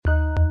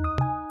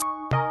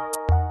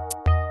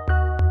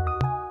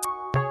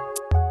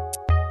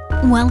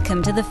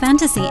Welcome to the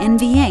Fantasy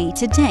NBA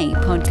Today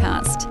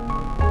podcast.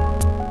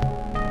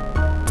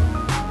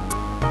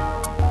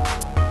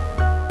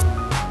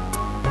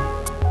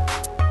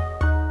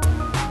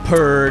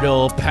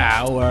 Pirtle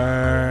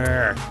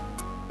power.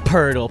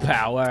 Pirtle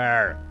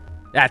power.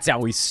 That's how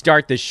we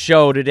start the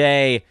show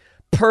today.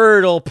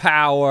 Pirtle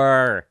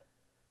power.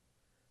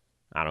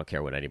 I don't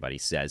care what anybody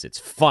says. It's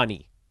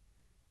funny.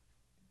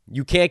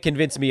 You can't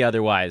convince me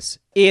otherwise.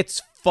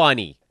 It's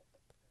funny.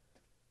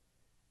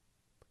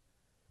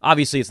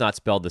 Obviously, it's not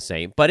spelled the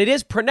same, but it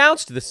is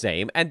pronounced the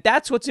same, and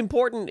that's what's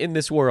important in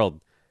this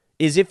world,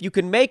 is if you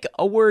can make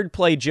a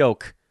wordplay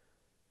joke.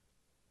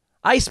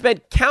 I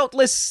spent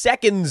countless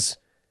seconds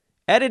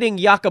editing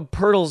Jakob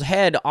Poeltl's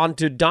head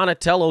onto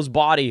Donatello's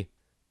body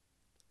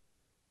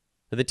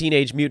for the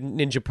Teenage Mutant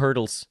Ninja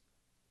Turtles.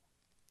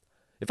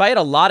 If I had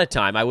a lot of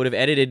time, I would have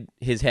edited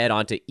his head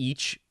onto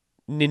each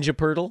Ninja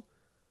Turtle.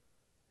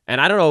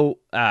 And I don't know,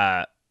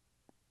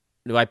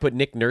 do I put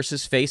Nick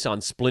Nurse's face on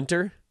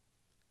Splinter?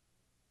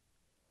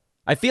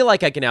 I feel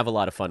like I can have a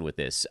lot of fun with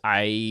this.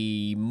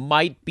 I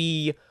might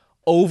be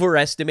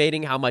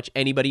overestimating how much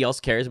anybody else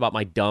cares about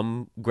my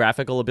dumb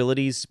graphical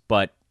abilities,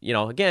 but, you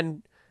know,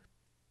 again,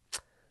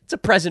 it's a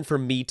present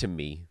from me to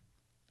me.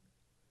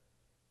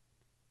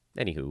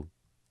 Anywho,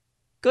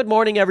 good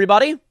morning,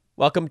 everybody.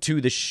 Welcome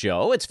to the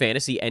show. It's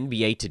Fantasy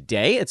NBA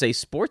Today. It's a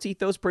Sports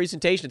Ethos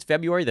presentation. It's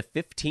February the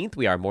 15th.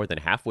 We are more than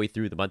halfway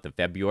through the month of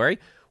February.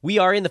 We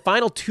are in the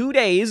final 2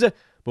 days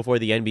before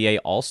the NBA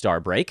All-Star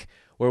break,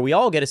 where we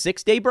all get a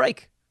 6-day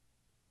break.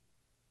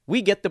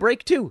 We get the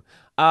break, too.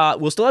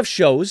 We'll still have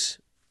shows.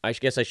 I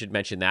guess I should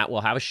mention that.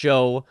 We'll have a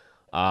show.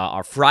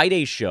 Our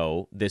Friday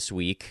show this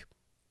week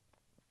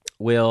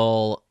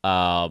will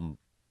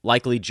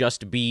likely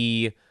just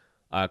be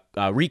a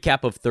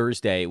recap of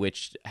Thursday,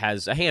 which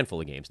has a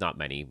handful of games, not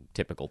many,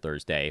 typical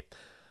Thursday.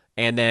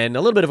 And then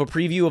a little bit of a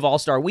preview of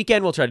All-Star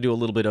Weekend. We'll try to do a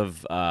little bit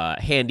of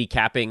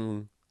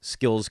handicapping,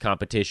 skills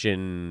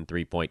competition,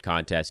 three-point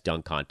contest,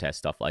 dunk contest,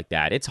 stuff like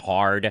that. It's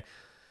hard.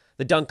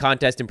 The dunk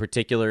contest in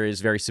particular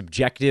is very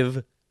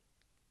subjective.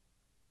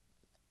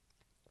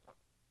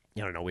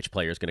 You don't know which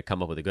player is going to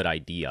come up with a good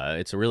idea.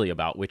 It's really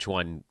about which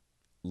one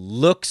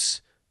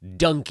looks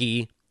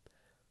dunky.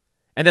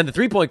 And then the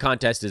three-point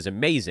contest is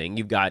amazing.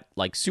 You've got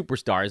like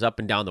superstars up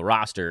and down the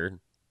roster,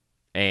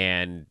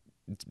 and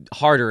it's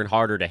harder and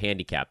harder to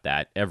handicap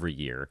that every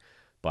year.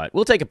 But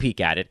we'll take a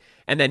peek at it.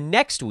 And then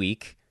next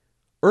week,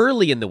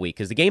 early in the week,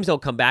 because the games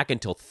don't come back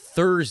until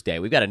Thursday,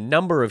 we've got a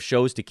number of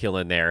shows to kill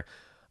in there.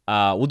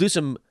 We'll do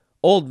some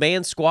Old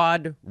Man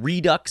Squad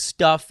Redux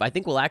stuff. I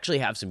think we'll actually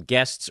have some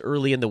guests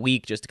early in the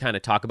week just to kind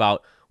of talk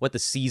about what the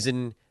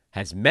season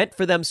has meant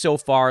for them so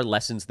far,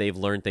 lessons they've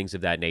learned, things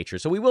of that nature.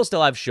 So we will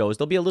still have shows.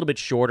 They'll be a little bit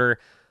shorter.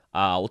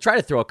 We'll try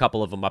to throw a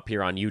couple of them up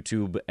here on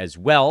YouTube as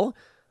well,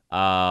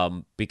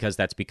 because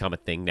that's become a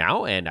thing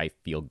now, and I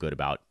feel good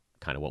about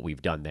kind of what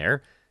we've done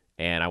there,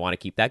 and I want to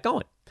keep that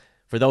going.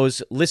 For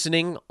those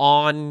listening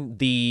on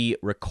the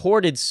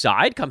recorded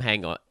side, come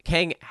hang out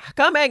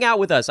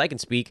with us. I can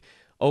speak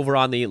over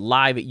on the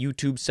live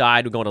YouTube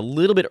side. We're going a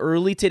little bit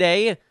early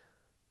today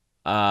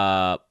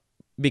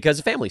because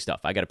of family stuff.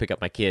 I got to pick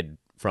up my kid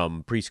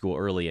from preschool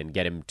early and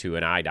get him to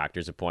an eye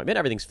doctor's appointment.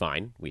 Everything's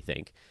fine, we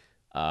think.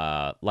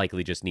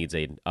 Likely just needs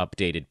an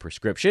updated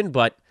prescription,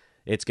 but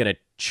it's going to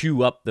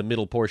chew up the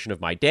middle portion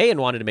of my day, and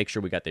wanted to make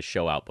sure we got this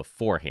show out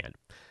beforehand.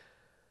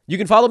 You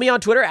can follow me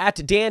on Twitter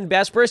at Dan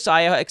Besbris.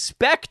 I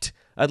expect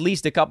at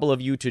least a couple of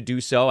you to do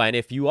so. And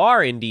if you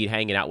are indeed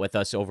hanging out with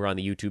us over on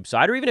the YouTube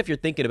side, or even if you're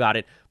thinking about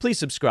it, please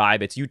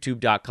subscribe. It's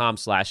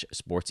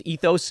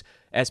youtube.com/sportsethos,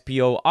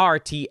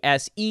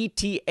 SPORTSETHOS,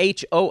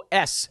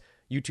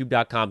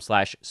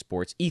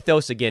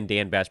 youtube.com/sportsethos. Again,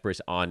 Dan Besbris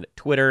on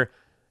Twitter,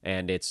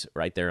 and it's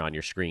right there on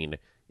your screen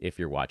if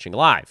you're watching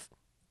live.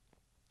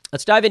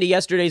 Let's dive into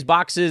yesterday's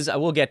boxes. I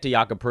will get to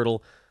Jakob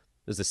Poeltl.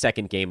 This was the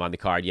second game on the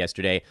card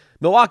yesterday.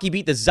 Milwaukee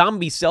beat the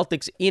Zombie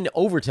Celtics in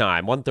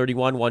overtime,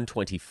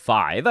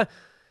 131-125.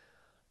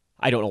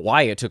 I don't know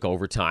why it took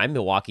overtime.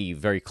 Milwaukee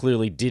very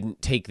clearly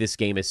didn't take this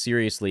game as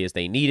seriously as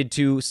they needed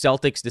to.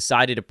 Celtics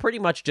decided to pretty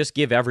much just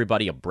give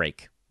everybody a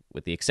break,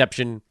 with the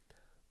exception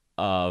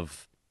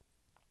of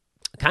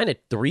kind of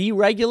 3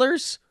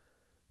 regulars.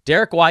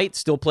 Derek White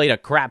still played a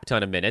crap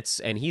ton of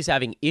minutes, and he's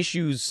having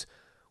issues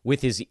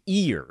with his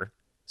ear.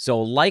 So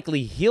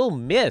likely he'll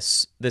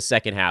miss the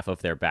second half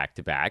of their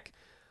back-to-back.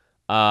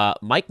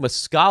 Mike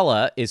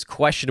Muscala is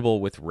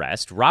questionable with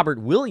rest. Robert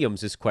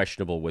Williams is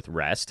questionable with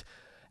rest.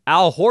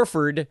 Al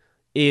Horford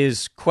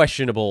is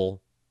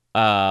questionable,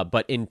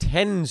 but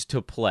intends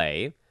to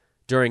play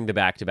during the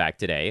back-to-back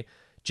today.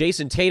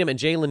 Jason Tatum and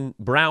Jaylen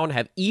Brown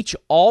have each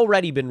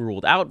already been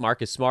ruled out.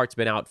 Marcus Smart's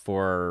been out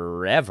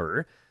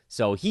forever,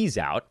 so he's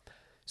out.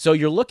 So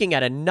you're looking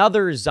at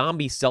another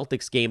Zombie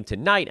Celtics game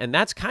tonight, and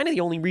that's kind of the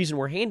only reason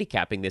we're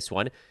handicapping this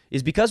one,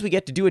 is because we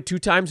get to do it 2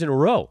 times in a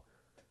row.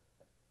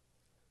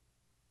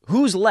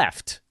 Who's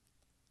left?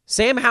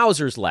 Sam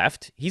Hauser's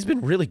left. He's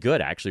been really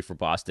good, actually, for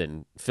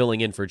Boston,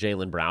 filling in for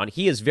Jaylen Brown.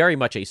 He is very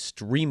much a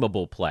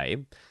streamable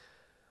play.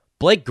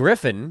 Blake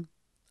Griffin,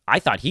 I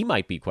thought he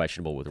might be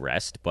questionable with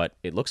rest, but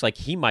it looks like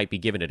he might be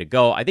giving it a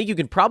go. I think you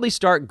can probably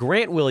start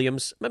Grant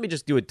Williams. Let me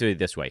just do it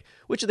this way.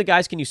 Which of the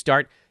guys can you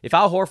start? If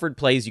Al Horford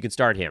plays, you can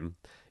start him.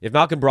 If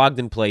Malcolm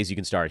Brogdon plays, you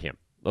can start him.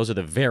 Those are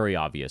the very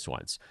obvious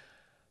ones.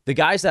 The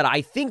guys that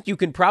I think you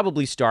can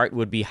probably start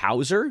would be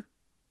Hauser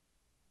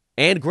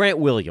and Grant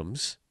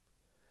Williams.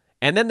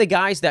 And then the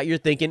guys that you're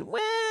thinking,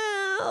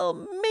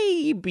 well,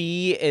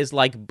 maybe is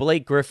like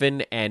Blake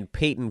Griffin and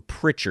Peyton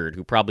Pritchard,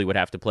 who probably would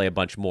have to play a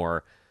bunch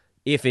more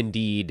if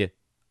indeed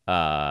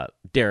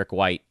Derek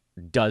White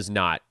does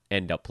not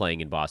end up playing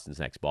in Boston's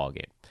next ball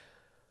game.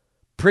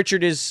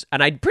 Pritchard is,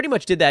 and I pretty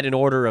much did that in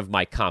order of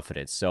my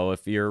confidence. So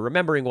if you're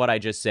remembering what I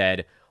just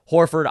said,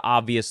 Horford,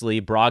 obviously,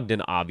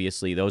 Brogdon,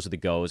 obviously, those are the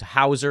goes.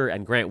 Hauser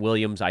and Grant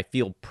Williams, I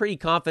feel pretty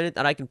confident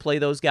that I can play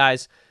those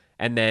guys.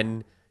 And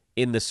then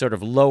in the sort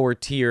of lower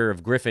tier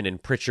of Griffin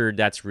and Pritchard,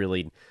 that's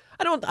really,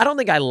 I don't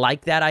think I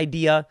like that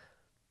idea.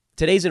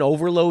 Today's an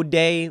overload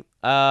day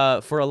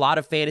for a lot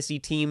of fantasy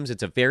teams.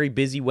 It's a very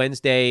busy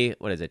Wednesday.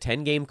 What is it,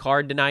 10-game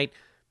card tonight?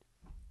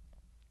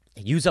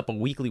 Use up a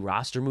weekly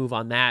roster move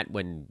on that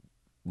when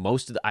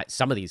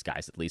some of these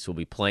guys at least will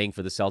be playing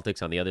for the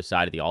Celtics on the other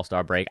side of the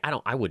All-Star break.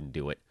 I wouldn't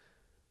do it.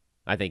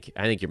 I think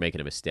you're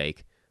making a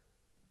mistake.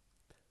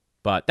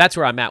 But that's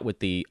where I'm at with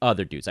the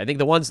other dudes. I think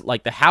the ones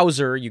like the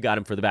Hauser, you got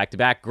him for the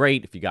back-to-back,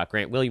 great. If you got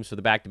Grant Williams for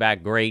the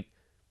back-to-back, great.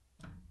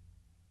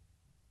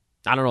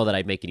 I don't know that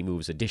I'd make any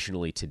moves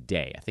additionally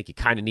today. I think you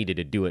kind of needed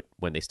to do it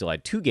when they still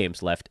had 2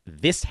 games left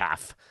this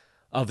half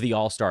of the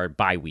All-Star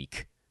bye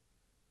week.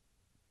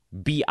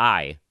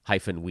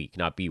 BI-week,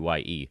 not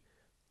BYE.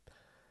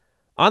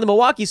 On the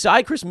Milwaukee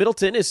side, Chris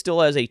Middleton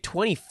still has a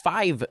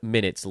 25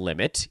 minutes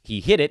limit.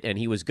 He hit it, and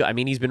he was good. I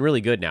mean, he's been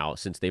really good now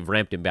since they've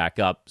ramped him back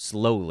up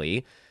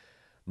slowly.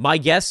 My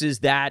guess is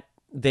that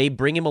they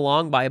bring him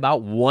along by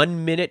about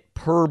 1 minute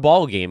per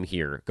ball game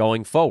here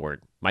going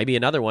forward. Might be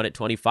another one at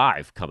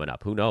 25 coming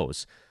up. Who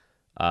knows?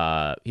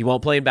 He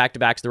won't play in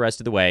back-to-backs the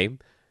rest of the way.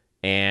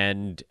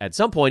 And at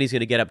some point, he's going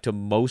to get up to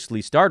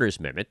mostly starters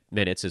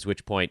minutes, at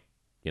which point,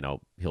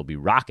 he'll be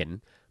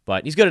rocking.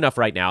 But he's good enough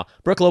right now.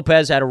 Brook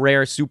Lopez had a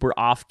rare super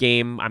off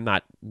game. I'm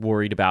not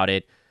worried about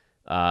it.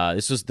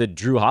 This was the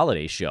Drew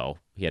Holiday show.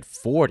 He had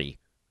 40.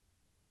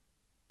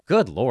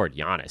 Good Lord,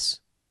 Giannis.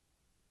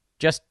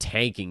 Just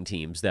tanking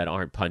teams that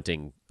aren't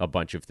punting a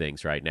bunch of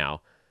things right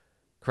now.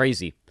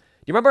 Crazy. Do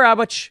you remember how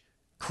much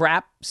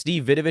crap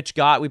Steve Vidovich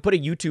got? We put a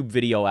YouTube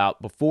video out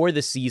before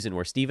the season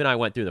where Steve and I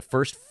went through the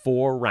first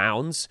 4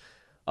 rounds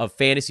of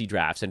fantasy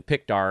drafts and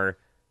picked our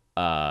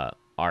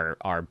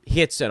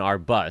hits and our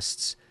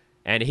busts.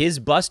 And his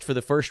bust for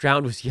the first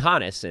round was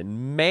Giannis.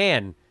 And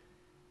man,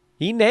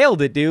 he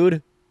nailed it,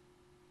 dude.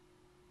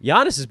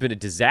 Giannis has been a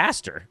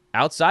disaster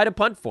outside of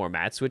punt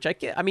formats, which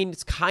I mean,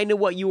 it's kind of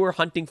what you were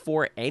hunting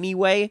for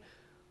anyway.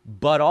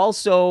 But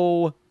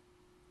also,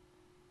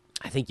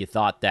 I think you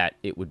thought that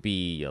it would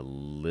be a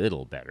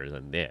little better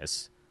than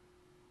this.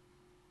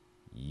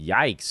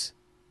 Yikes.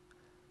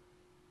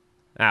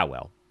 Ah,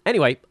 well.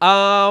 Anyway,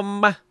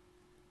 yeah,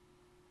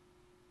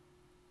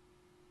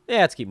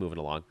 let's keep moving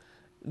along.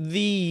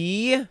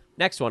 The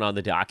next one on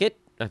the docket.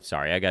 I'm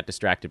sorry, I got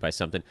distracted by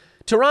something.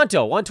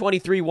 Toronto,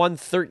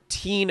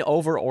 123-113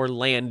 over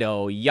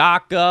Orlando.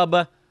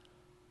 Jakob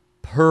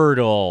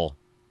Poeltl,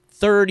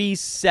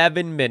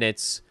 37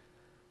 minutes,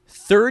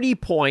 30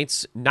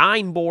 points,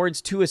 9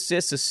 boards, 2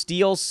 assists, a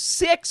steal,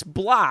 6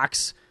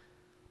 blocks.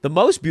 The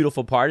most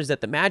beautiful part is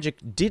that the Magic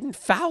didn't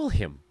foul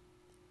him.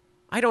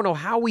 I don't know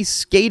how we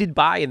skated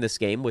by in this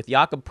game with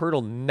Jakob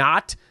Poeltl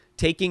not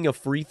taking a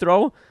free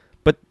throw,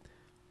 but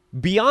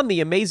beyond the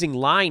amazing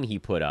line he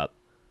put up,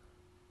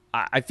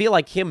 I feel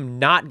like him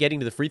not getting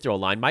to the free throw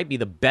line might be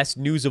the best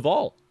news of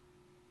all.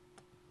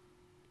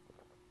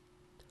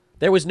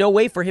 There was no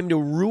way for him to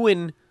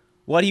ruin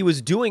what he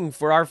was doing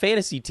for our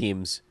fantasy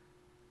teams.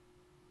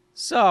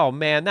 So,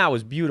 man, that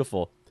was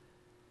beautiful.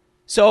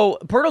 So,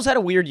 Poeltl's had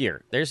a weird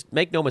year.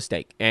 Make no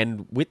mistake.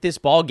 And with this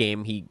ball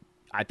game,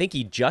 I think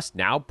he just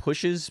now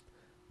pushes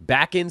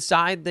back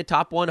inside the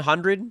top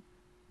 100.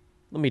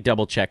 Let me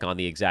double check on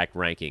the exact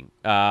ranking.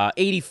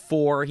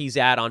 84 he's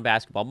at on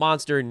Basketball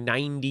Monster,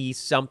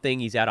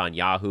 90-something he's at on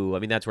Yahoo. I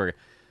mean, that's where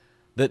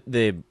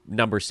the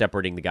numbers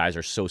separating the guys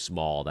are so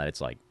small that it's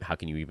like, how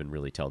can you even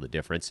really tell the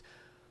difference?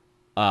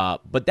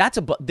 But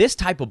this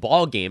type of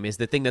ball game is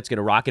the thing that's going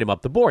to rocket him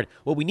up the board.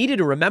 What we needed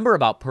to remember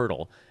about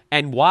Poeltl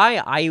and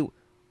why I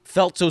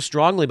felt so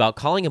strongly about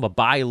calling him a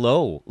buy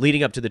low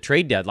leading up to the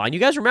trade deadline. You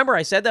guys remember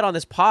I said that on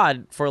this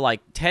pod for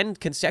like 10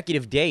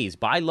 consecutive days.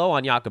 Buy low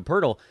on Jakob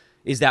Poeltl.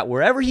 Is that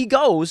wherever he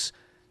goes,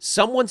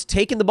 someone's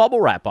taking the bubble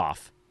wrap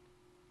off.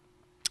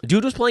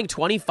 Dude was playing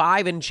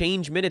 25 and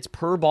change minutes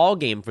per ball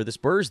game for the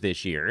Spurs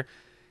this year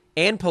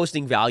and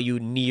posting value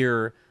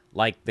near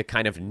like the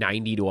kind of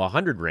 90 to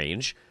 100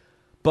 range.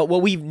 But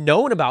what we've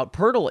known about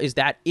Poeltl is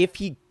that if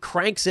he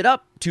cranks it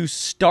up to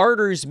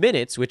starters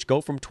minutes, which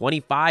go from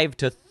 25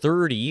 to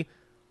 30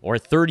 or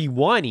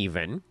 31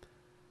 even,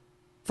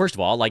 first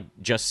of all, like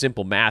just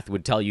simple math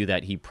would tell you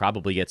that he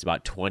probably gets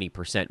about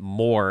 20%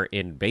 more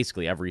in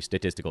basically every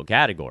statistical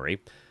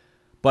category.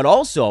 But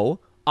also,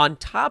 on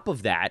top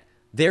of that,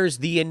 there's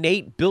the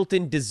innate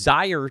built-in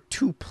desire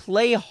to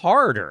play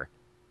harder.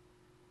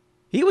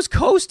 He was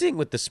coasting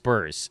with the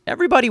Spurs.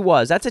 Everybody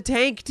was. That's a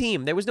tank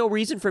team. There was no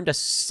reason for him to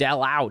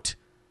sell out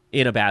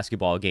in a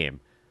basketball game.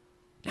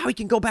 Now he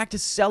can go back to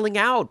selling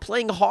out,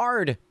 playing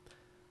hard.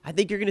 I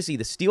think you're going to see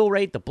the steal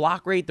rate, the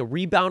block rate, the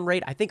rebound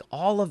rate. I think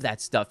all of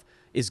that stuff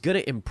is going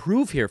to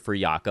improve here for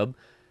Jakob.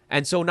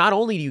 And so not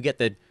only do you get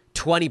the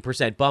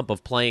 20% bump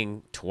of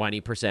playing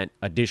 20%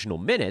 additional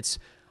minutes,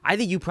 I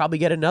think you probably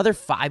get another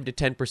 5 to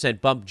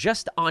 10% bump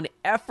just on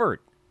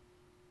effort.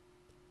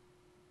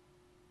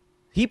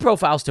 He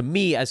profiles to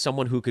me as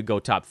someone who could go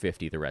top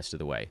 50 the rest of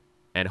the way.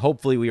 And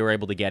hopefully we were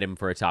able to get him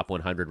for a top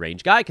 100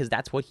 range guy because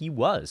that's what he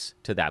was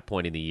to that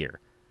point in the year.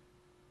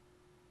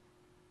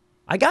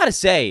 I got to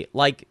say,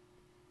 like,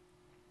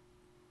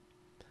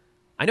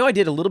 I know I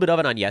did a little bit of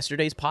it on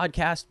yesterday's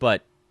podcast,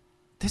 but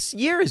this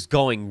year is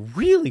going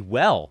really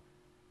well.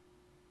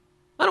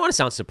 I don't want to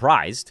sound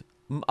surprised.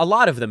 A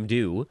lot of them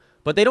do,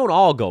 but they don't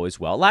all go as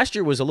well. Last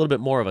year was a little bit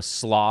more of a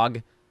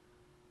slog.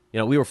 You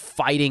know, we were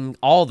fighting.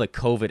 All the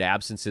COVID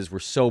absences were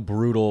so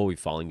brutal. We were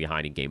falling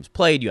behind in games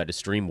played. You had to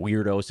stream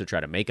weirdos to try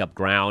to make up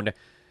ground.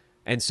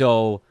 And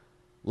so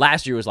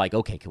last year was like,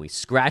 okay, can we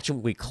scratch them?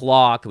 Can we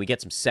claw? Can we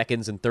get some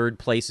seconds and third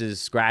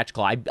places? Scratch,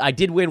 claw. I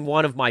did win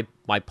one of my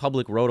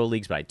public roto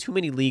leagues, but I had too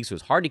many leagues. So it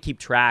was hard to keep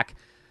track.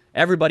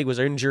 Everybody was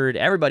injured.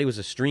 Everybody was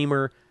a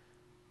streamer.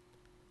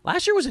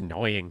 Last year was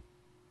annoying.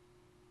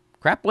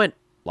 Crap went,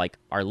 like,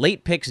 our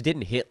late picks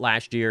didn't hit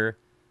last year.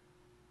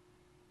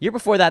 Year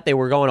before that, they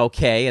were going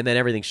okay, and then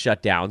everything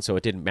shut down, so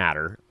it didn't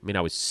matter. I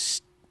mean,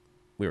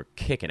 we were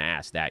kicking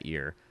ass that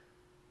year.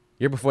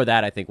 Year before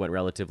that, I think, went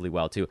relatively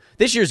well, too.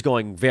 This year's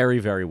going very,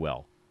 very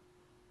well.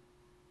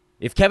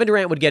 If Kevin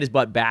Durant would get his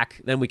butt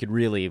back, then we could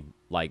really,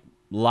 like,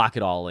 lock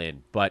it all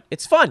in. But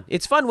it's fun.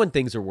 It's fun when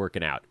things are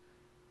working out.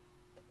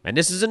 And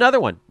this is another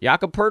one.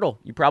 Jakob Poeltl.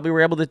 You probably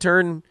were able to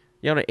turn,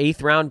 an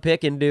 8th-round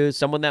pick into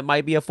someone that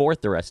might be a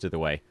 4th the rest of the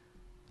way.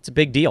 It's a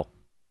big deal.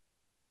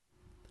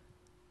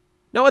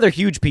 No other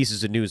huge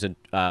pieces of news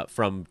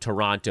from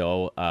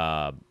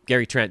Toronto.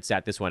 Gary Trent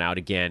sat this one out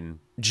again.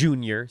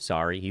 Junior.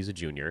 Sorry, he's a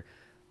junior.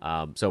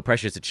 So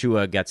Precious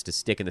Achiuwa gets to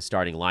stick in the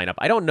starting lineup.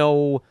 I don't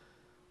know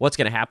what's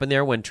going to happen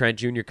there when Trent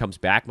Jr. comes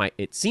back.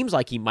 It seems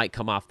like he might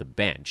come off the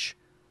bench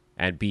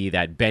and be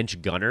that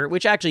bench gunner,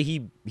 which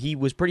actually he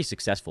was pretty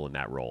successful in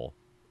that role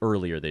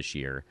earlier this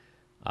year.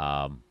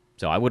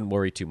 So I wouldn't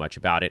worry too much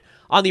about it.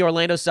 On the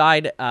Orlando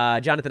side,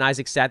 Jonathan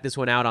Isaac sat this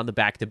one out on the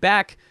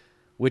back-to-back,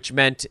 which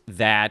meant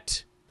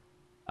that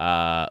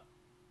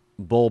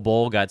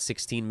Bol got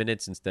 16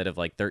 minutes instead of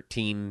like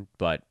 13,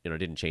 but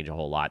didn't change a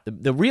whole lot.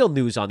 The real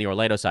news on the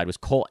Orlando side was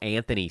Cole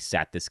Anthony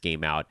sat this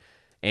game out,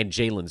 and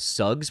Jalen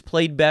Suggs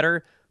played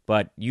better,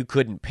 but you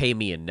couldn't pay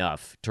me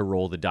enough to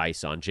roll the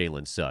dice on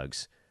Jalen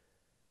Suggs.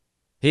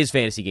 His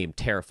fantasy game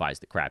terrifies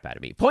the crap out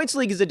of me. Points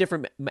League is a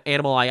different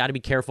animal. I got to be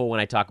careful when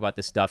I talk about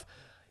this stuff.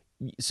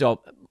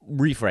 So,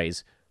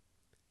 rephrase.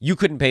 You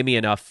couldn't pay me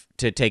enough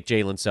to take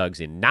Jalen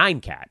Suggs in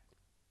 9-cat.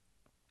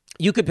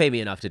 You could pay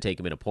me enough to take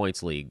him in a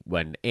points league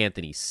when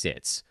Anthony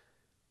sits.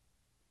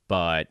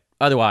 But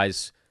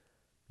otherwise,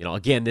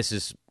 again, this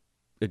is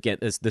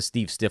the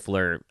Steve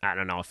Stifler, I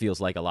don't know, it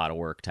feels like a lot of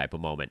work type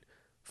of moment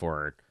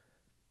for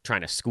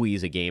trying to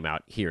squeeze a game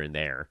out here and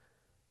there.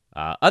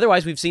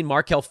 Otherwise, we've seen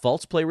Markelle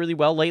Fultz play really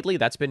well lately.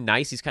 That's been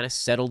nice. He's kind of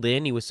settled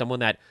in. He was someone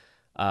that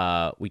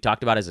we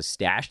talked about as a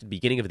stash at the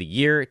beginning of the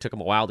year. It took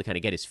him a while to kind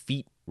of get his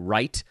feet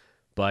right,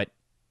 but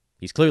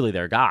he's clearly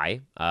their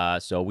guy,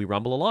 so we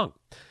rumble along.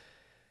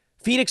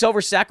 Phoenix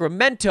over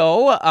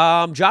Sacramento.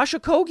 Josh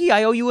Okogie,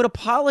 I owe you an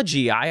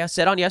apology. I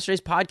said on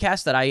yesterday's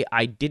podcast that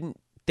I didn't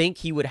think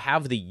he would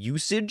have the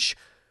usage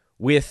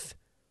with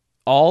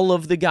all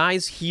of the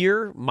guys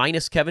here,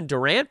 minus Kevin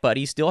Durant, but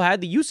he still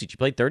had the usage. He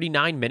played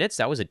 39 minutes.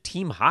 That was a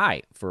team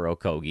high for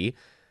Okogie.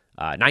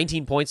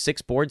 19 points,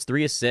 6 boards,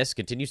 3 assists,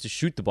 continues to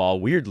shoot the ball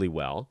weirdly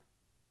well.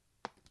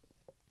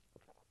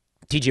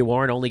 TJ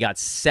Warren only got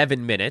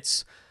 7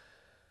 minutes.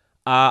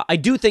 I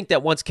do think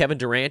that once Kevin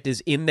Durant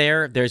is in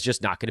there, there's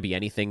just not going to be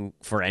anything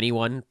for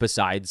anyone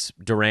besides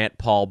Durant,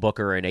 Paul,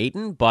 Booker, and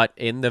Ayton. But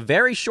in the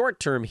very short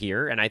term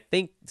here, and I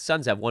think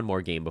Suns have one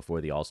more game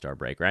before the All-Star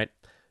break, right?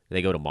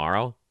 They go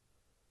tomorrow.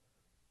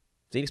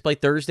 Phoenix play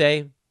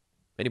Thursday.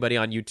 Anybody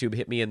on YouTube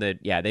hit me in the...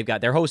 Yeah,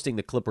 they're hosting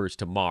the Clippers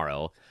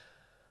tomorrow.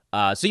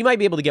 So you might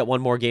be able to get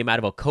one more game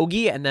out of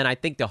Okogie, and then I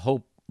think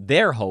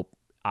their hope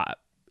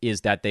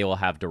is that they will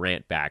have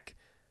Durant back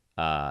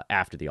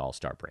after the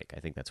All-Star break. I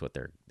think that's what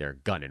they're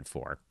gunning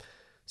for.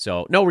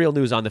 So no real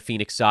news on the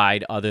Phoenix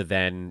side other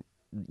than,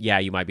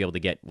 you might be able to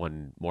get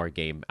one more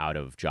game out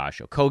of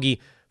Josh Okogie.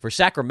 For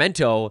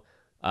Sacramento,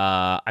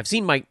 I've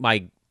seen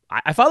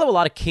I follow a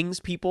lot of Kings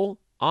people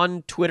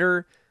on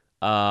Twitter.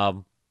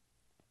 Founder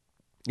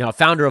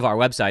of our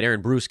website,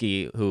 Aaron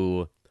Brewski,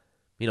 who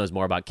knows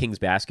more about Kings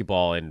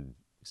basketball and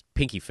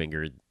pinky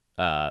fingered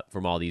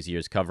from all these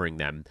years covering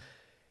them.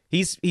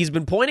 He's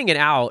been pointing it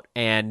out,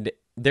 and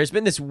there's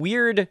been this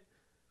weird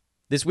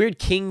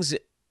Kings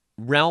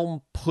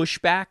realm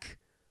pushback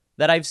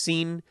that I've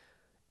seen,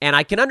 and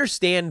I can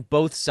understand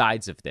both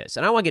sides of this.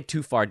 And I don't want to get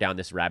too far down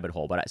this rabbit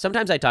hole, but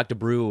sometimes I talk to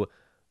Brew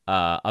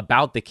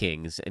about the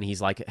Kings, and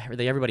he's like,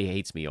 everybody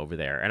hates me over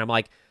there. And I'm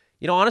like,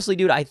 honestly,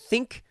 dude, I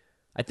think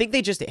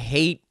they just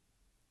hate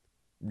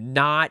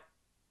not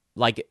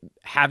like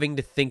having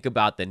to think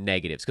about the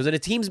negatives. Because when a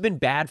team's been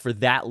bad for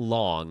that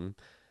long,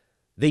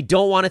 they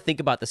don't want to think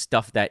about the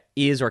stuff that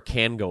is or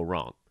can go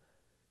wrong.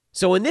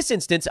 So in this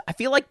instance, I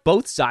feel like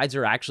both sides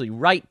are actually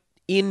right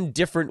in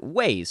different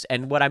ways.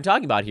 And what I'm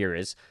talking about here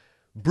is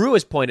Brew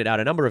has pointed out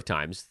a number of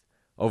times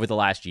over the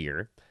last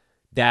year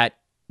that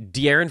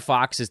De'Aaron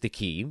Fox is the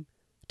key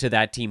to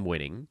that team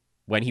winning.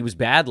 When he was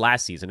bad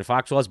last season, and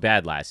Fox was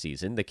bad last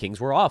season, the Kings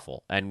were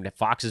awful. And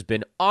Fox has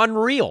been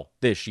unreal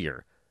this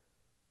year.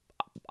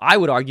 I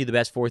would argue the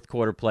best fourth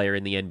quarter player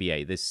in the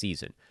NBA this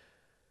season.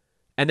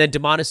 And then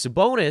Domantas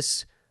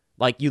Sabonis,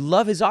 like, you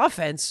love his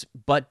offense,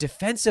 but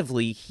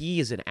defensively, he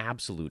is an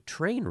absolute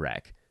train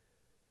wreck.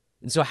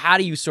 And so how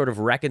do you sort of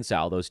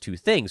reconcile those two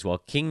things? Well,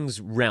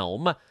 Kings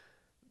realm,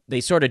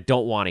 they sort of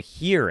don't want to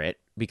hear it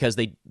because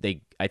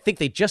I think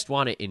they just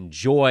want to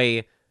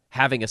enjoy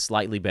having a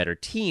slightly better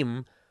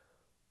team.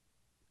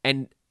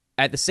 And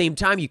at the same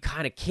time, you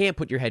kind of can't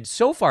put your head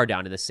so far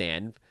down in the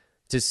sand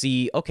to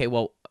see, okay,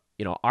 well,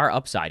 our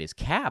upside is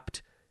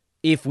capped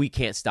if we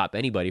can't stop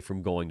anybody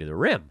from going to the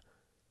rim.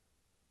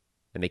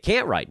 And they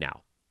can't right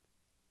now.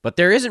 But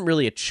there isn't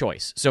really a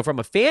choice. So from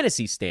a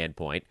fantasy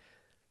standpoint,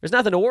 there's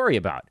nothing to worry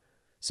about.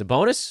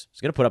 Sabonis is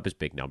going to put up his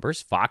big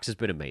numbers. Fox has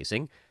been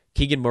amazing.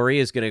 Keegan Murray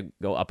is going to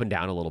go up and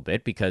down a little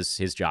bit because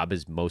his job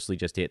is mostly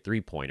just to hit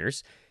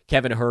three-pointers.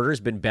 Kevin Huerter's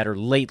been better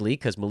lately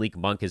because Malik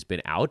Monk has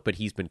been out, but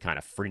he's been kind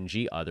of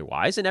fringy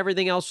otherwise, and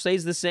everything else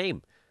stays the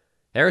same.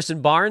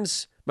 Harrison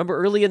Barnes, remember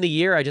early in the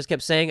year, I just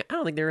kept saying, I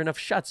don't think there are enough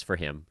shots for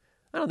him.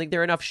 I don't think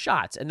there are enough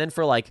shots. And then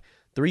for like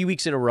 3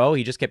 weeks in a row,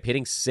 he just kept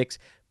hitting 6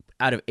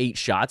 out of 8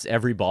 shots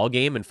every ball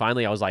game. And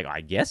finally, I was like,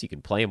 I guess you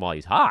can play him while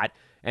he's hot.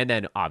 And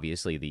then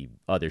obviously the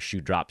other shoe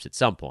drops at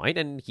some point,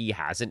 and he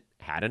hasn't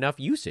had enough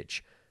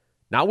usage.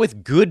 Not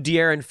with good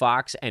De'Aaron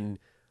Fox and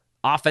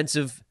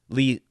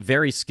offensively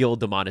very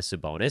skilled Domantas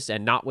Sabonis,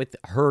 and not with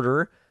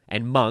Huerter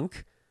and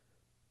Monk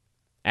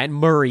and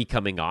Murray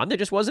coming on. There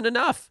just wasn't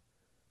enough.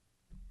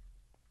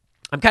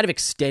 I'm kind of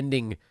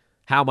extending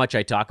how much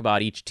I talk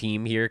about each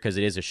team here because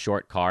it is a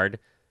short card.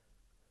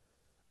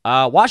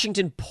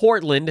 Washington,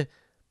 Portland.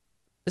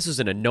 This was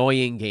an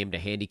annoying game to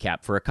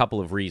handicap for a couple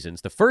of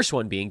reasons. The first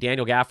one being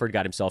Daniel Gafford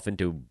got himself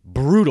into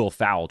brutal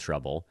foul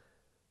trouble.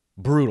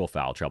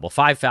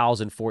 5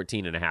 fouls in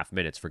 14 and a half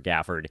minutes for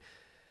Gafford.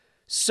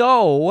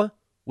 So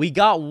we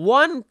got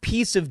one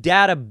piece of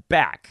data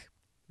back.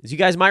 As you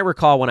guys might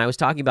recall, when I was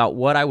talking about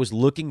what I was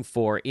looking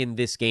for in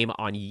this game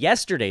on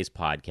yesterday's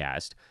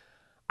podcast,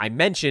 I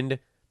mentioned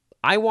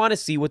I want to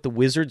see what the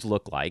Wizards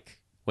look like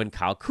when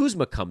Kyle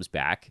Kuzma comes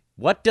back.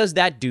 What does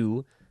that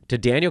do to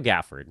Daniel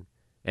Gafford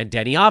and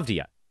Deni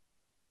Avdija?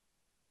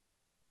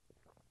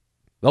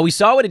 Well, we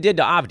saw what it did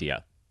to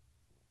Avdija.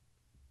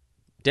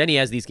 Deni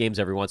has these games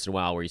every once in a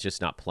while where he's just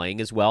not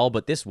playing as well,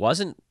 but this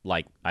wasn't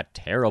like a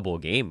terrible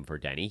game for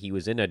Deni. He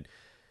was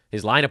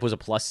his lineup was a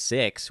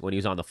 +6 when he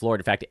was on the floor.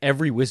 In fact,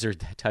 every Wizard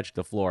that touched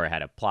the floor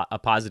had a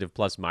positive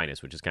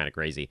plus-minus, which is kind of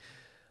crazy.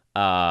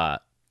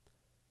 But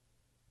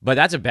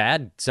that's a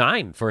bad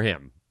sign for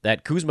him,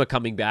 that Kuzma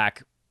coming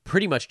back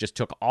pretty much just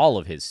took all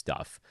of his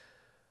stuff.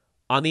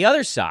 On the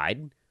other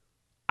side,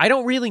 I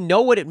don't really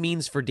know what it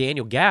means for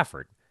Daniel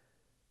Gafford,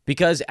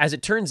 because as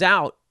it turns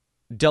out,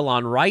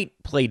 Delon Wright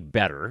played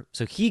better,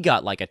 so he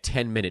got like a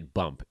 10-minute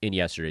bump in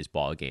yesterday's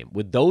ball game.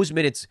 Would those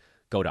minutes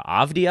go to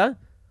Avdija,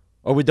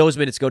 or would those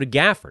minutes go to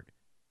Gafford?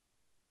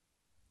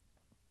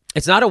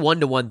 It's not a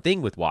one-to-one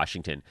thing with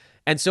Washington.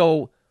 And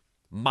so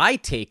my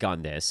take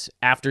on this,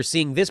 after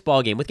seeing this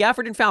ball game with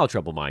Gafford in foul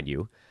trouble, mind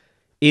you,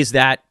 is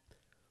that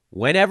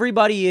when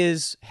everybody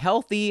is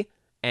healthy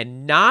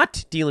and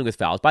not dealing with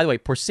fouls. By the way,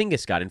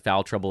 Porzingis got in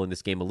foul trouble in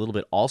this game a little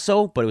bit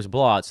also, but it was a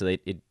blowout, so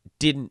it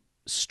didn't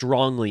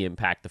strongly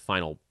impact the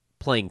final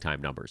playing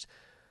time numbers.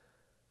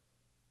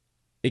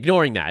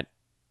 Ignoring that,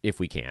 if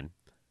we can,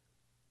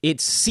 it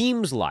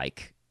seems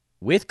like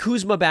with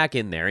Kuzma back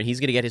in there, and he's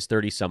going to get his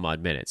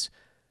 30-some-odd minutes,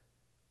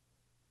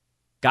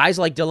 guys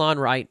like Delon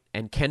Wright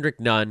and Kendrick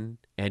Nunn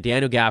and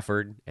Daniel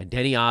Gafford and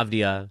Deni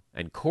Avdija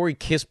and Corey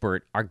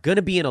Kispert are going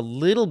to be in a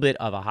little bit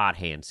of a hot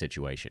hand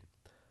situation.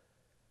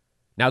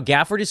 Now,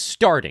 Gafford is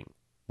starting,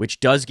 which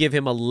does give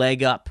him a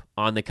leg up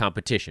on the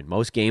competition.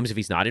 Most games, if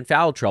he's not in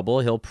foul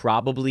trouble, he'll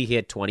probably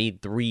hit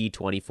 23,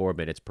 24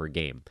 minutes per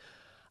game.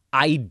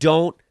 I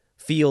don't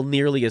feel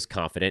nearly as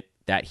confident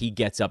that he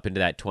gets up into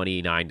that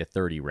 29 to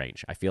 30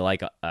 range. I feel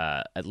like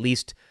at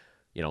least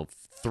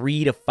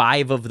 3 to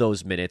 5 of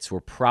those minutes were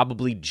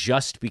probably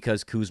just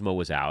because Kuzma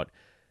was out,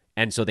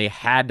 and so they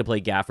had to play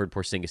Gafford,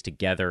 Porzingis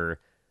together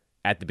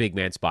at the big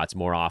man spots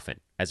more often,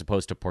 as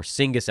opposed to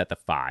Porzingis at the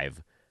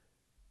 5,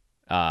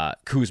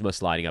 Kuzma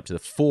sliding up to the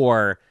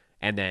 4,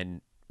 and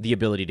then the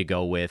ability to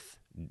go with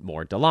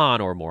more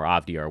Delon or more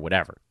Avdija or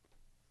whatever.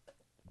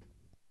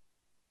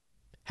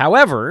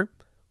 However,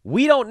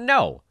 we don't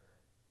know.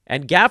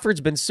 And Gafford's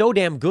been so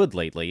damn good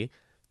lately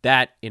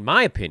that, in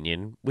my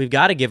opinion, we've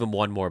got to give him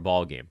one more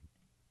ball game.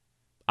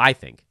 I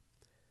think.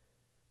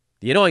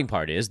 The annoying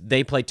part is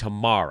they play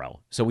tomorrow,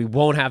 so we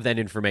won't have that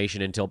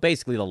information until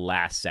basically the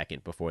last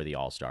second before the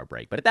All-Star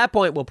break. But at that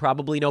point, we'll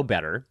probably know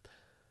better.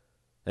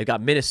 They've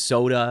got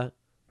Minnesota.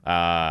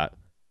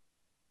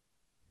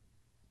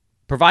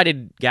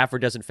 Provided Gafford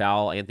doesn't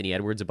foul Anthony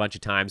Edwards a bunch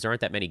of times, there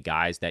aren't that many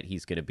guys that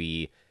he's going to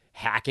be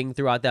hacking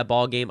throughout that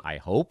ball game, I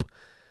hope.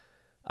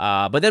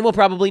 But then we'll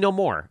probably know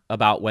more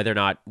about whether or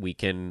not we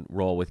can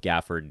roll with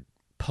Gafford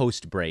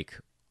post-break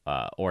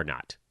or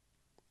not.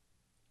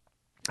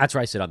 That's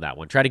where I sit on that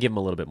one. Try to give him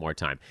a little bit more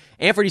time.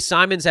 Anthony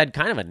Simons had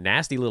kind of a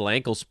nasty little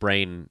ankle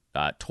sprain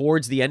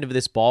towards the end of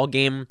this ball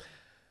game.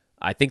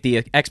 I think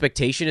the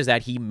expectation is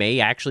that he may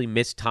actually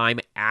miss time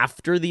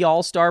after the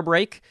All-Star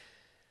break.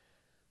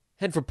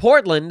 And for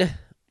Portland,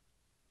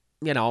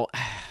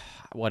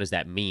 what does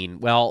that mean?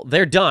 Well,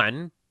 they're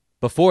done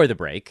before the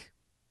break.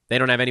 They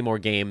don't have any more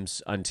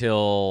games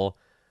until,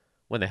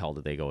 when the hell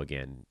did they go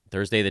again?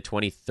 Thursday the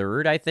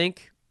 23rd, I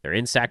think. They're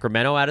in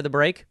Sacramento out of the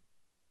break.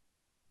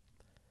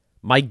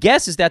 My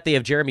guess is that they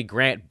have Jeremy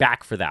Grant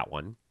back for that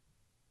one.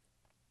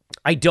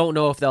 I don't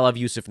know if they'll have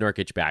Yusuf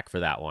Nurkic back for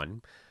that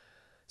one.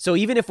 So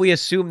even if we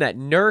assume that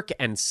Nurk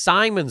and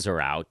Simons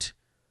are out,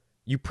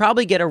 you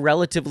probably get a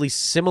relatively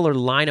similar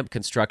lineup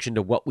construction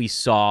to what we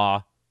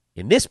saw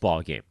in this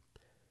ball game,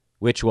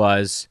 which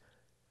was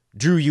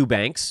Drew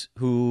Eubanks,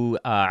 who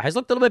has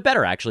looked a little bit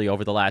better, actually,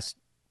 over the last,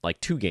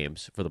 2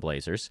 games for the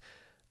Blazers,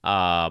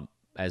 as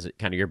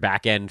kind of your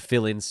back-end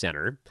fill-in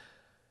center.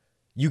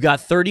 You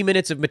got 30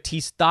 minutes of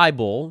Matisse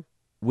Thybulle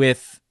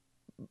with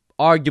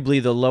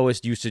arguably the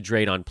lowest usage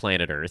rate on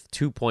planet Earth.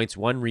 2 points,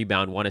 1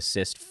 rebound, 1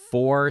 assist,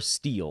 4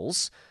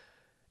 steals.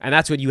 And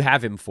that's what you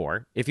have him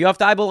for. If you have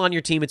Thybulle on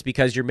your team, it's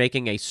because you're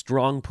making a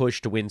strong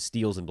push to win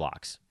steals and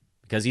blocks.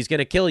 Because he's going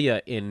to kill you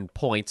in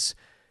points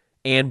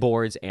and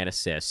boards and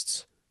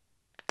assists.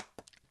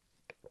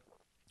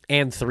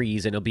 And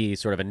threes, and he'll be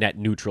sort of a net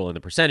neutral in the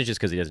percentages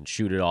because he doesn't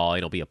shoot at all,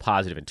 and he'll be a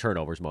positive in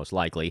turnovers most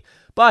likely.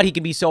 But he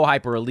can be so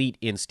hyper elite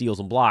in steals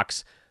and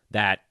blocks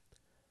that,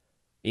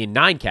 in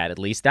 9-cat at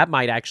least, that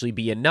might actually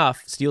be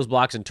enough steals,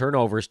 blocks, and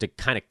turnovers to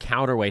kind of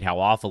counterweight how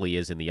awful he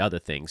is in the other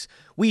things.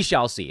 We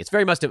shall see. It's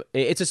very much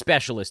it's a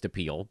specialist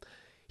appeal.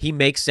 He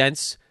makes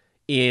sense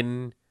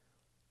in,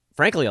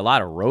 frankly, a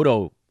lot of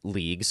roto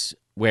leagues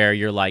where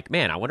you're like,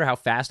 man, I wonder how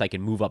fast I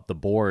can move up the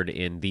board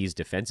in these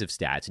defensive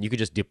stats. And you could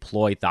just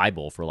deploy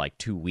Thybulle for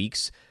 2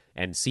 weeks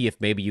and see if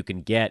maybe you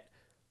can get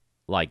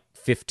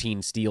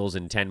 15 steals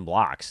and 10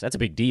 blocks. That's a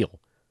big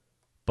deal.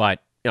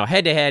 But,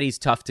 head-to-head, he's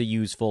tough to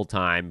use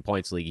full-time.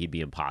 Points league, he'd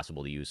be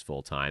impossible to use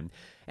full-time.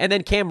 And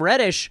then Cam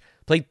Reddish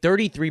played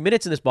 33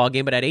 minutes in this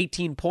ballgame, but had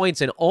 18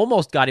 points and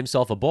almost got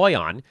himself a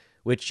Bojan,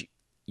 which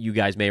you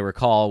guys may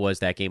recall was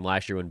that game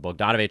last year when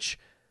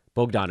Bojan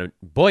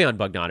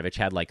Bogdanovic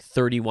had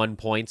 31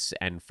 points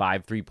and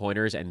 5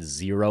 3-pointers and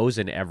zeros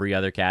in every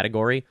other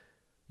category.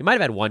 He might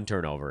have had 1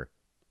 turnover.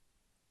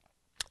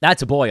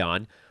 That's a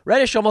Bojan.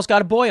 Reddish almost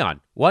got a Bojan.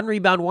 1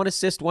 rebound, 1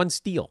 assist, 1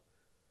 steal.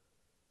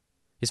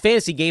 His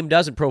fantasy game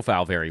doesn't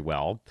profile very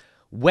well.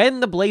 When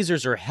the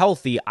Blazers are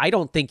healthy, I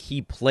don't think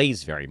he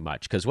plays very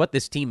much because what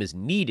this team has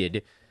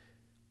needed,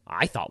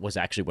 I thought, was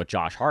actually what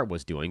Josh Hart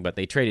was doing, but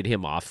they traded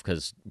him off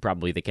because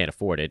probably they can't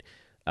afford it.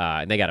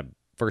 And they got a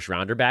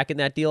first-rounder back in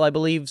that deal, I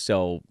believe,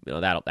 so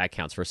that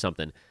counts for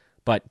something.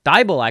 But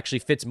Thybulle actually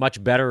fits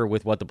much better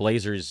with what the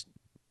Blazers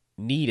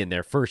need in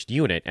their first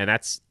unit, and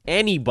that's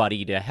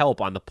anybody to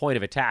help on the point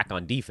of attack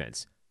on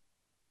defense.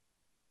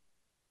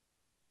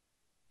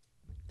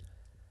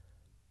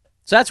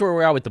 So that's where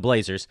we are with the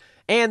Blazers.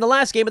 And the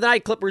last game of the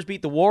night, Clippers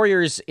beat the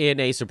Warriors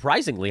in a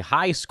surprisingly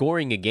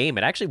high-scoring game.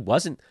 It actually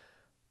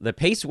the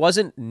pace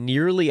wasn't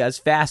nearly as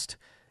fast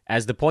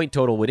as the point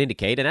total would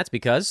indicate, and that's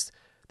because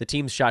the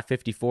teams shot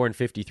 54% and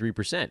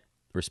 53%,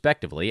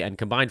 respectively, and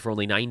combined for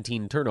only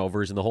 19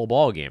 turnovers in the whole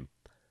ball game.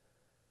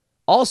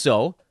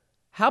 Also,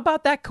 how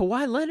about that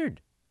Kawhi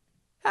Leonard?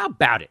 How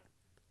about it?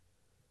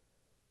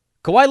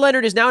 Kawhi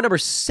Leonard is now number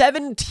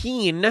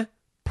 17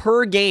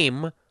 per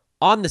game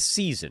on the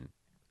season.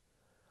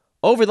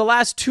 Over the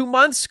last 2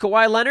 months,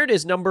 Kawhi Leonard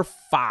is number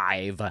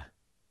 5,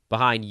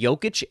 behind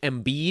Jokic,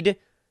 Embiid,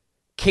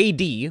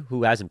 KD,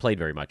 who hasn't played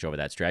very much over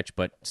that stretch,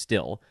 but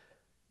still,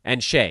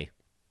 and Shea.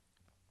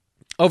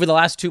 Over the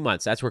last 2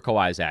 months, that's where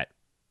Kawhi's at.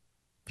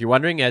 If you're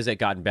wondering, has it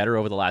gotten better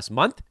over the last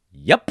month?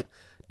 Yep.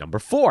 Number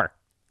 4.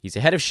 He's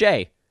ahead of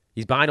Shea.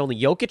 He's behind only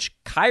Jokic,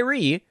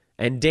 Kyrie,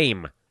 and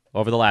Dame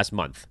over the last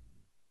month.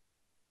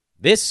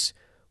 This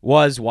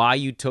was why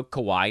you took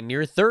Kawhi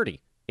near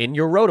 30 in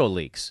your roto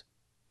leagues.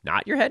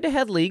 Not your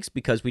head-to-head leagues,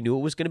 because we knew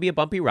it was going to be a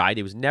bumpy ride.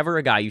 It was never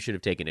a guy you should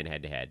have taken in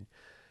head-to-head.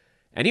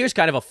 And here's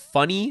kind of a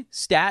funny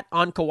stat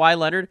on Kawhi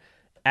Leonard.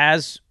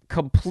 As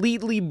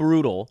completely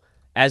brutal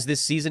as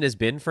this season has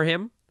been for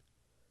him,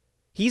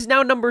 he's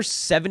now number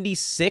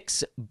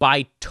 76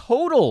 by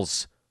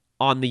totals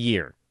on the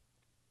year.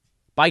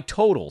 By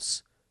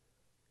totals.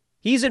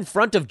 He's in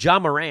front of Ja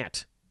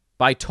Morant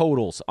by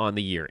totals on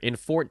the year in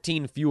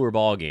 14 fewer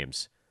ball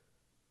games.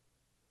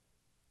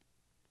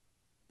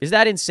 Is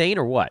that insane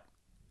or what?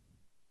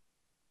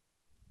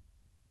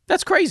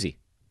 That's crazy.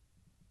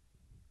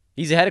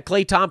 He's ahead of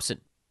Klay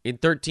Thompson in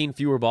 13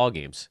 fewer ball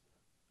games.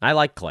 I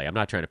like Klay. I'm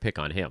not trying to pick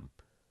on him.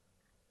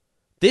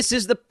 This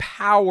is the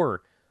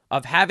power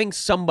of having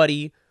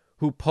somebody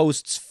who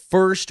posts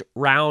first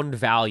round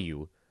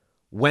value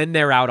when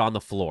they're out on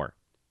the floor.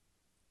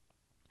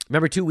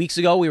 Remember 2 weeks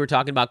ago we were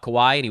talking about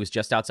Kawhi and he was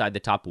just outside the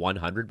top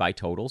 100 by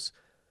totals?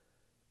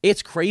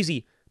 It's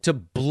crazy to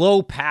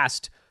blow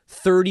past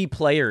 30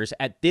 players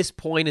at this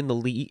point in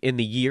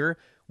the year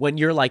when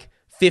you're like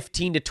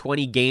 15 to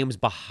 20 games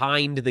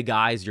behind the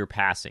guys you're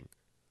passing.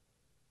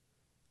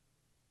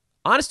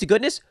 Honest to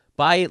goodness,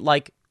 by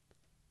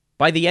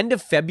the end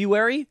of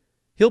February,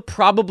 he'll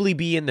probably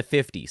be in the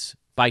 50s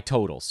by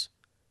totals.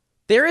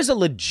 There is a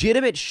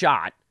legitimate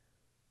shot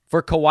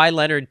for Kawhi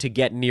Leonard to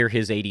get near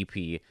his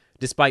ADP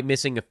despite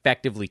missing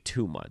effectively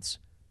 2 months.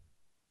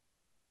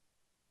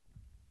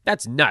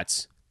 That's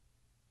nuts.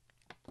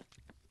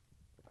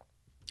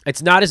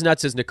 It's not as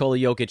nuts as Nikola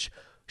Jokic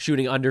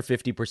shooting under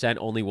 50%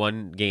 only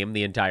one game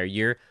the entire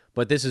year,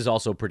 but this is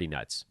also pretty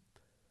nuts.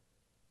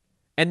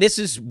 And this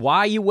is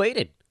why you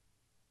waited.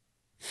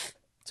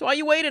 That's why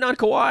you waited on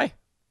Kawhi.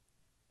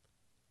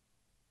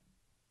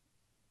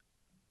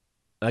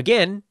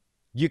 Again,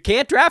 you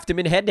can't draft him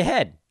in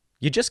head-to-head.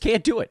 You just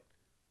can't do it.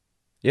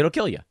 It'll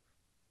kill you.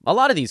 A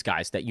lot of these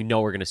guys that you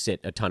know are going to sit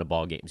a ton of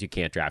ball games, you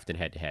can't draft in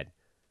head-to-head.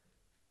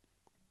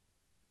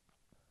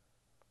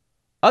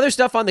 Other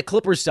stuff on the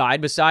Clippers side,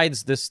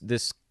 besides this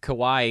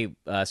Kawhi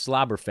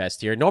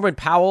slobberfest here, Norman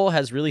Powell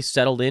has really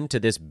settled into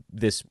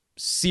this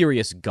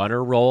serious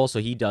gunner role, so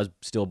he does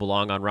still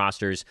belong on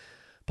rosters.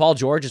 Paul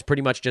George has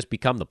pretty much just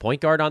become the point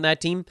guard on that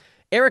team.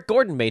 Eric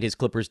Gordon made his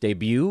Clippers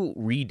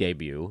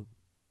re-debut,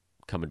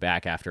 coming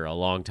back after a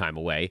long time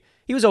away.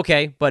 He was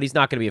okay, but he's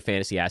not going to be a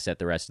fantasy asset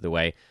the rest of the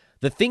way.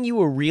 The thing you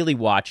were really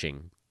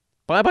watching,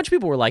 but a bunch of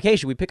people were like, hey,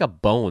 should we pick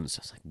up Bones?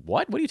 I was like,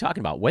 what? What are you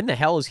talking about? When the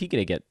hell is he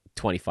going to get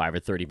 25 or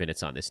 30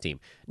 minutes on this team?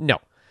 No.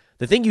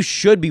 The thing you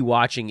should be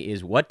watching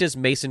is what does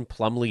Mason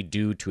Plumlee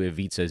do to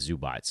Ivica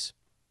Zubac?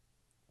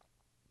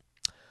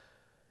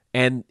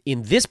 And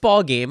in this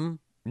ball game,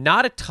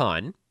 not a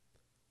ton.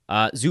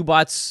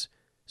 Zubac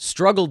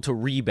struggled to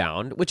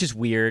rebound, which is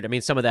weird. I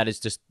mean, some of that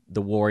is just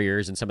the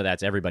Warriors, and some of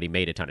that's everybody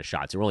made a ton of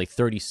shots. There were only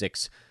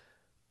 36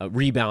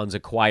 rebounds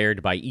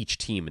acquired by each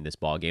team in this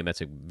ball game.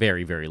 That's a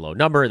very, very low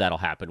number. That'll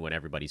happen when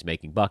everybody's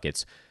making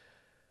buckets.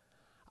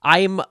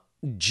 I'm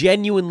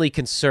genuinely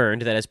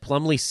concerned that as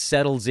Plumlee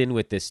settles in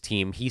with this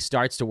team, he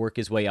starts to work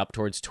his way up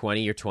towards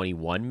 20 or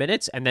 21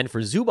 minutes. And then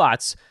for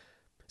Zubac,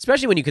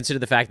 especially when you consider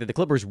the fact that the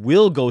Clippers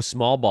will go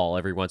small ball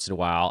every once in a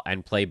while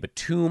and play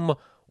Batum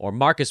or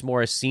Marcus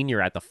Morris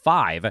Sr. at the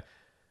 5,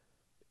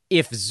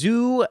 if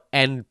Zoo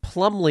and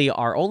Plumlee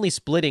are only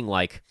splitting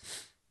like,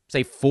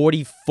 say,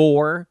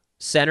 44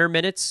 center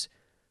minutes,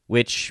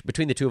 which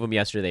between the two of them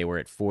yesterday they were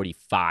at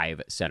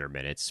 45 center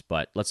minutes,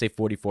 but let's say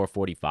 44,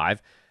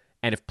 45,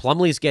 and if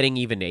Plumlee's getting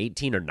even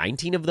 18 or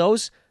 19 of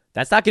those,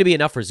 that's not going to be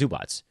enough for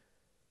Zubac.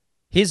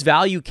 His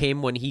value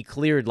came when he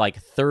cleared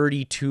like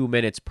 32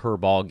 minutes per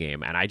ball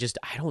game, and I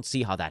don't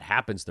see how that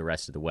happens the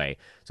rest of the way.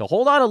 So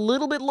hold on a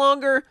little bit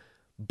longer,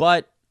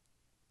 but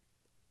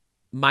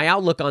my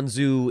outlook on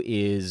Zoo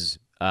is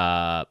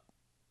suboptimal.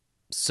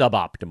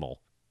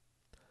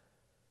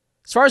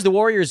 As far as the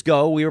Warriors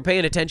go, we were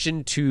paying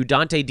attention to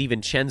Dante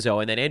DiVincenzo,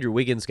 and then Andrew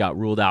Wiggins got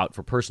ruled out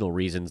for personal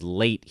reasons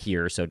late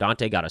here, so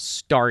Dante got a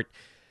start.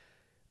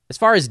 As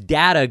far as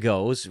data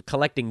goes,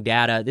 collecting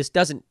data, this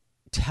doesn't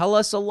tell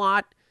us a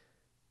lot.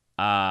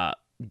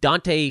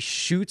 Dante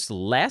shoots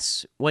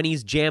less when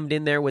he's jammed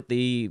in there with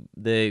the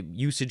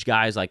usage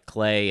guys like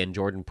Klay and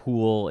Jordan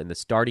Poole in the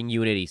starting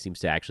unit. He seems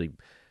to actually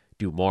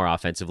do more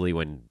offensively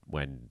when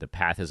the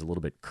path is a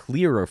little bit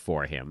clearer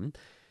for him.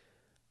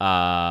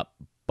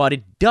 But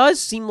it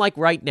does seem like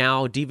right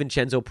now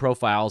DiVincenzo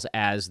profiles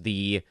as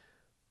he's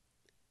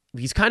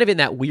kind of in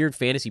that weird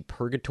fantasy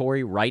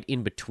purgatory right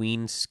in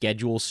between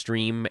schedule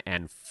stream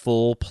and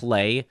full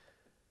play.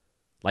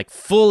 Like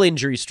full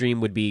injury stream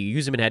would be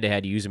use him in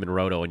head-to-head, use him in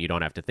roto, and you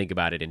don't have to think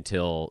about it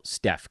until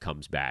Steph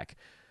comes back.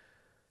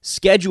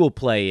 Schedule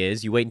play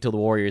is you wait until the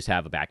Warriors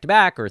have a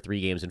back-to-back or 3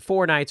 games in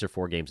 4 nights or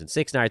 4 games in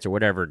 6 nights or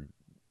whatever,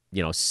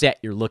 set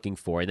you're looking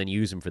for, and then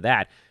use them for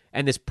that.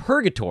 And this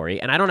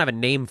purgatory, and I don't have a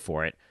name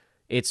for it,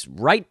 it's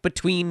right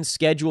between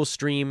schedule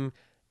stream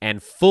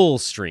and full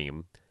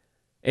stream.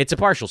 It's a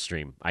partial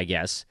stream, I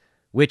guess,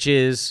 which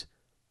is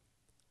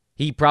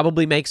he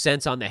probably makes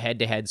sense on the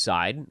head-to-head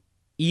side,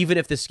 even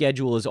if the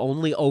schedule is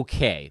only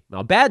okay.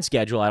 Now, bad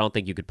schedule, I don't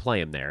think you could play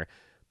him there,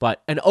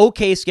 but an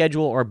okay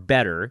schedule or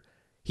better,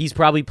 he's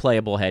probably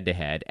playable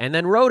head-to-head. And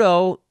then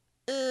Roto,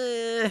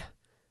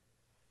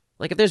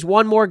 like if there's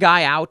one more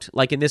guy out,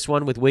 like in this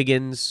one with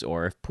Wiggins,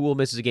 or if Poole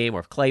misses a game, or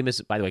if Klay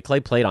misses, by the way,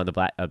 Klay played on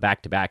the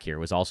back-to-back here,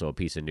 was also a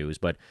piece of news,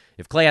 but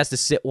if Klay has to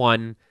sit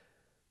one,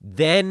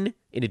 then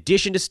in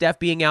addition to Steph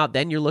being out,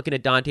 then you're looking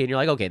at Dante and you're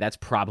like, okay, that's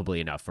probably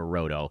enough for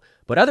Roto.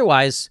 But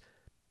otherwise,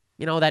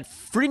 that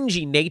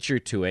fringy nature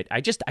to it,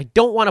 I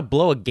don't want to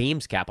blow a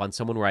games cap on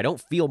someone where I don't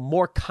feel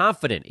more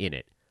confident in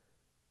it.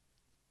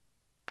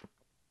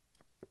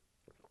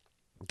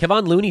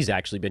 Kevon Looney's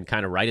actually been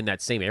kind of right in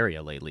that same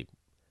area lately.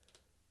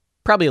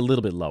 Probably a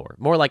little bit lower.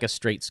 More like a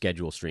straight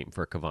schedule stream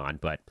for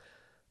Kevon, but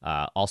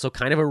also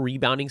kind of a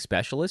rebounding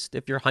specialist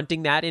if you're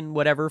hunting that in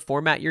whatever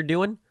format you're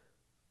doing.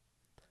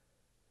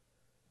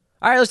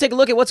 All right, let's take a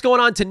look at what's going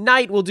on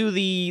tonight. We'll do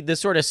the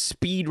sort of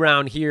speed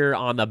round here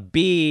on the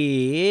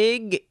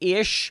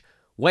big-ish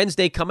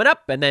Wednesday coming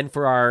up. And then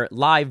for our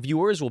live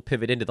viewers, we'll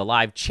pivot into the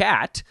live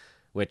chat,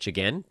 which,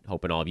 again,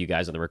 hoping all of you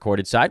guys on the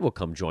recorded side will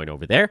come join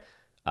over there.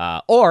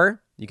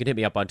 Or you can hit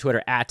me up on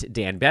Twitter at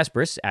Dan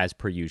Besbris, as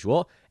per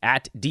usual,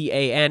 at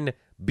DANBESBRIS.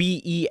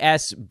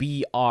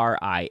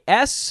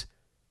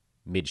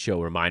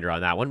 Mid-show reminder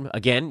on that one.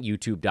 Again,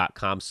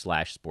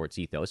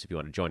 youtube.com/sportsethos if you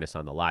want to join us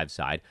on the live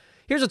side.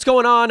 Here's what's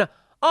going on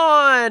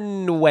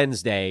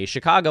Wednesday.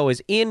 Chicago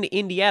is in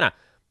Indiana.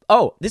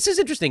 Oh, this is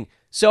interesting.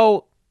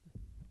 So,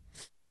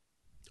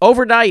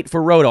 overnight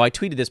for Roto, I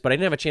tweeted this, but I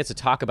didn't have a chance to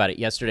talk about it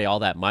yesterday all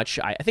that much.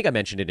 I think I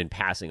mentioned it in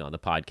passing on the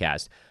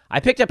podcast. I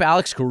picked up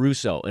Alex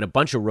Caruso in a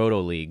bunch of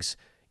Roto leagues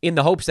in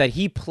the hopes that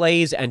he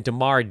plays and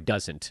DeMar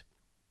doesn't.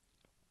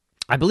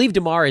 I believe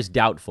DeMar is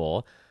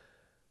doubtful.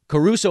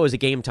 Caruso is a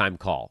game-time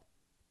call.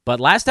 But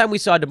last time we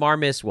saw DeMar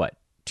miss,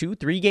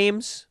 2-3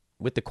 games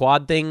with the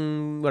quad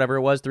thing, whatever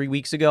it was, 3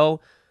 weeks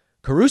ago?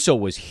 Caruso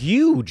was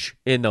huge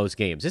in those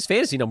games. His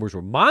fantasy numbers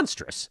were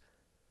monstrous.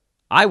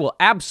 I will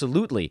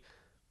absolutely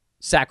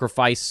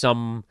sacrifice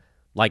some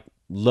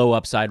low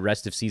upside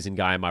rest of season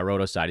guy on my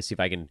Roto side to see if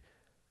I can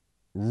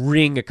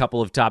wring a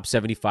couple of top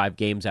 75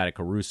 games out of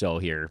Caruso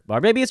here.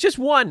 Or maybe it's just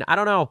one. I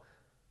don't know.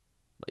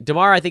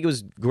 DeMar, I think it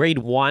was grade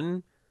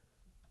 1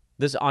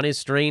 this on his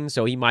strain,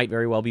 so he might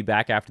very well be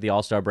back after the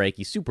All-Star break.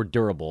 He's super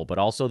durable, but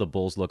also the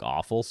Bulls look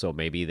awful, so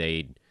maybe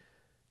they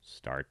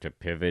start to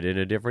pivot in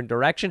a different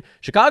direction.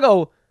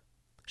 Chicago's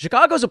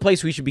a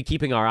place we should be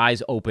keeping our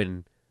eyes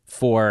open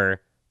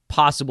for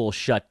possible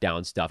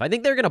shutdown stuff. I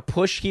think they're going to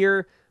push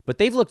here, but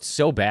they've looked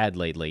so bad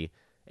lately.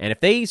 And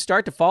if they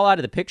start to fall out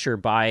of the picture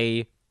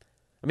we're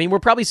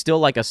probably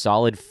still a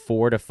solid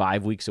 4 to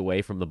 5 weeks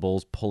away from the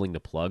Bulls pulling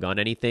the plug on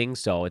anything,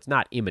 so it's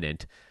not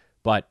imminent.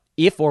 But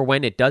if or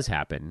when it does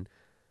happen,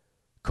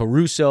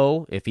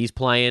 Caruso, if he's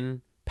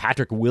playing,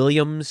 Patrick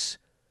Williams,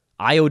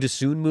 Ayo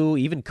Dosunmu,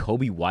 even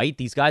Kobe White,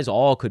 these guys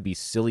all could be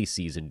silly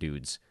season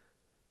dudes.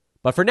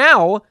 But for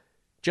now,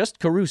 just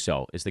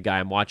Caruso is the guy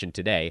I'm watching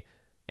today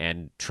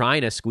and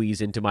trying to squeeze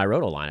into my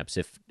Roto lineups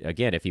if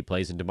he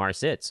plays and DeMar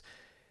sits.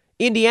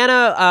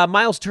 Indiana,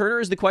 Miles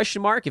Turner is the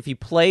question mark. If he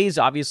plays,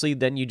 obviously,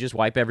 then you just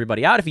wipe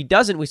everybody out. If he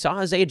doesn't, we saw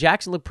Isaiah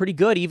Jackson look pretty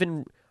good,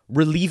 even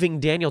relieving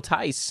Daniel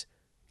Tice.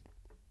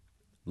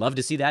 Love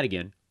to see that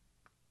again.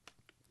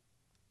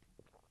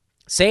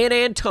 San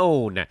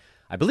Antone.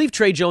 I believe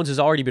Trey Jones has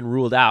already been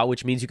ruled out,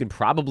 which means you can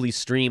probably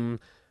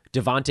stream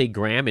Devontae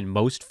Graham in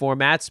most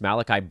formats,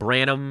 Malachi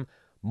Branham,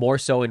 more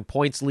so in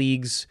points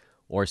leagues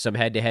or some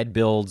head-to-head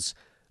builds.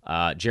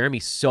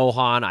 Jeremy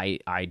Sohan,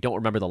 I don't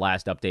remember the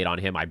last update on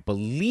him. I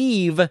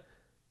believe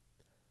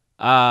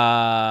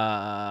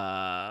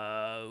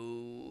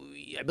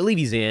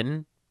he's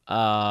in.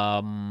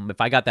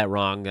 If I got that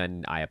wrong,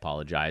 then I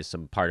apologize.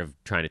 I'm part of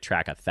trying to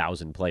track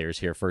 1,000 players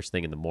here first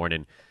thing in the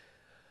morning.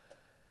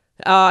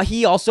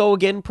 He also,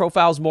 again,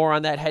 profiles more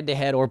on that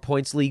head-to-head or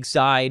points league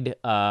side.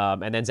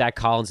 And then Zach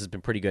Collins has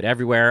been pretty good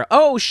everywhere.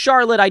 Oh,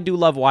 Charlotte, I do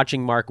love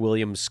watching Mark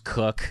Williams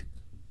cook.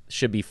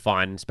 Should be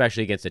fun,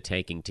 especially against a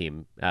tanking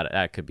team.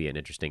 That could be an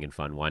interesting and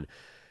fun one.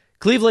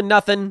 Cleveland,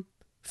 nothing.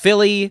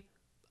 Philly,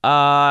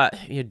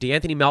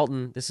 DeAnthony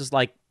Melton. This is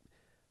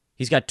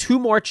he's got 2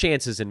 more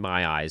chances in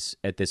my eyes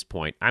at this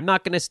point. I'm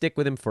not going to stick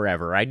with him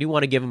forever. I do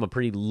want to give him a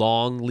pretty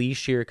long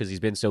leash here because he's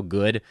been so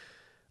good.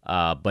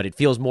 But it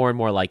feels more and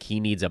more like he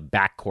needs a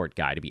backcourt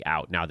guy to be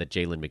out now that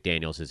Jalen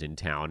McDaniels is in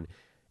town.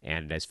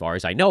 And as far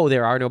as I know,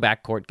 there are no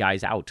backcourt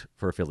guys out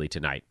for Philly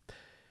tonight.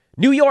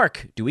 New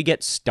York, do we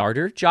get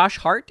starter Josh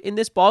Hart in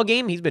this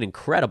ballgame? He's been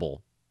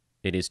incredible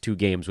in his 2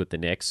 games with the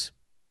Knicks.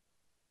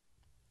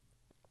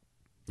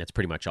 That's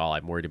pretty much all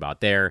I'm worried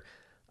about there.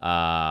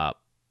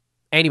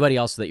 Anybody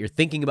else that you're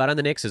thinking about on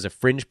the Knicks as a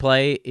fringe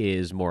play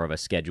is more of a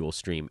schedule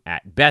stream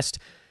at best.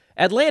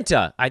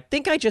 Atlanta, I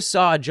think I just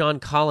saw a John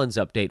Collins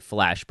update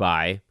flash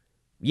by.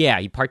 Yeah,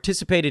 he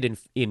participated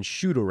in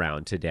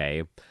shoot-around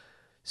today.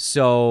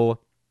 So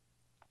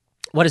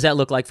what does that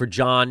look like for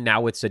John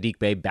now with Saddiq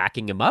Bey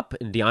backing him up?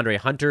 And DeAndre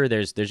Hunter,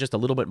 there's just a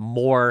little bit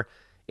more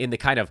in the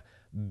kind of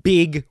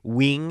big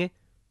wing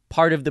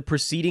part of the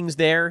proceedings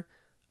there.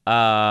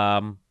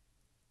 I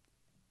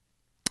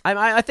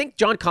think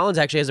John Collins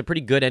actually has a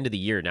pretty good end of the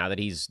year now that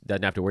he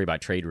doesn't have to worry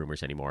about trade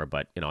rumors anymore,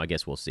 but, I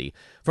guess we'll see.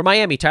 For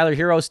Miami, Tyler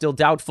Hero is still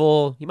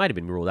doubtful. He might have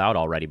been ruled out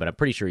already, but I'm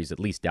pretty sure he's at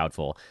least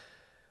doubtful.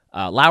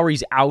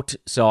 Lowry's out,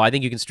 so I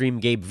think you can stream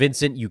Gabe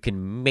Vincent. You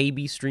can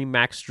maybe stream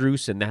Max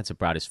Strus, and that's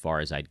about as far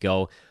as I'd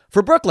go.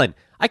 For Brooklyn,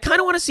 I kind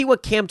of want to see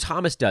what Cam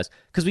Thomas does,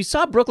 because we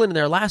saw Brooklyn in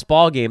their last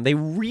ball game. They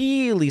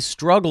really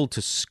struggled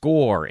to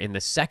score in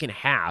the second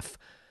half.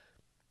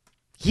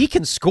 He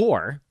can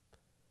score.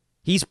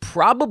 He's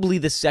probably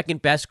the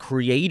second best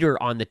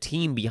creator on the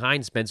team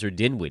behind Spencer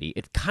Dinwiddie.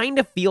 It kind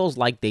of feels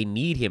like they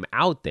need him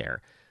out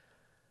there.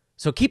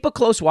 So keep a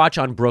close watch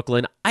on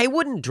Brooklyn. I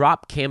wouldn't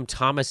drop Cam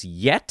Thomas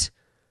yet.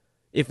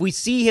 If we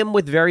see him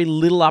with very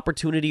little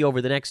opportunity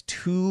over the next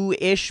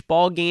 2-ish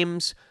ball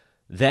games,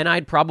 then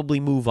I'd probably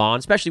move on,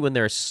 especially when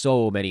there are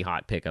so many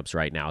hot pickups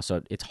right now.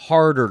 So it's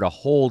harder to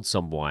hold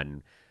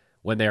someone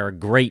when there are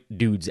great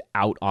dudes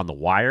out on the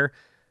wire.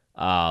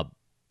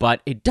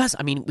 But it does,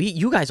 I mean,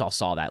 you guys all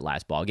saw that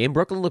last ball game.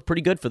 Brooklyn looked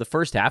pretty good for the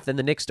first half. Then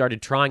the Knicks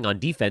started trying on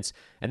defense,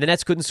 and the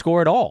Nets couldn't score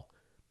at all.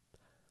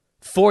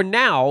 For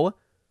now,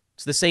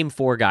 it's the same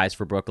 4 guys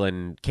for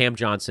Brooklyn: Cam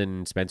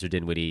Johnson, Spencer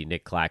Dinwiddie,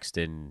 Nick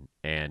Claxton,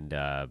 and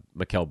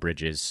Mikal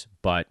Bridges.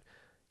 But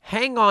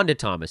hang on to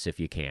Thomas if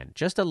you can.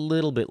 Just a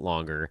little bit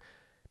longer.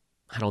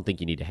 I don't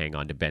think you need to hang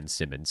on to Ben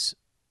Simmons.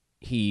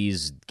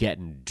 He's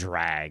getting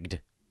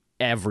dragged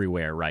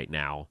everywhere right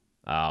now.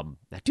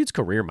 That dude's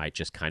career might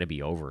just kind of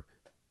be over.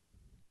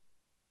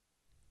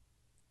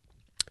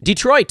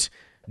 Detroit,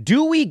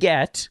 do we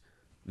get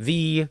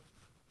the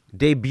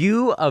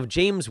debut of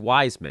James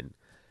Wiseman?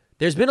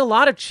 There's been a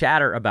lot of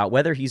chatter about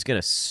whether he's going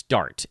to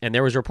start. And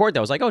there was a report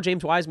that was like, oh,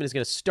 James Wiseman is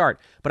going to start.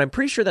 But I'm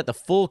pretty sure that the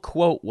full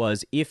quote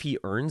was, if he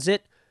earns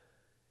it.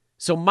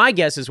 So my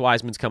guess is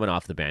Wiseman's coming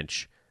off the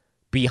bench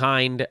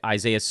behind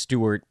Isaiah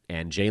Stewart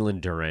and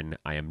Jalen Duren.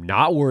 I am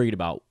not worried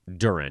about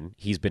Duren.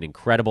 He's been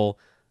incredible.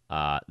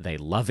 They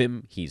love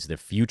him. He's the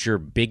future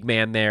big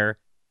man there.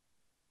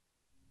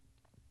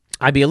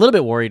 I'd be a little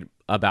bit worried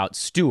about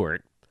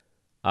Stewart.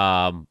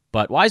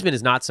 But Wiseman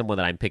is not someone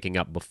that I'm picking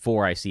up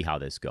before I see how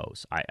this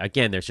goes.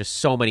 Again, there's just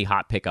so many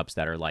hot pickups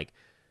that are like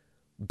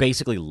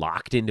basically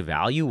locked into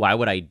value. Why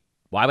would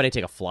I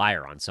take a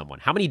flyer on someone?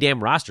 How many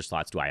damn roster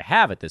slots do I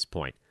have at this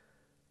point?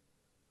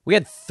 We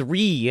had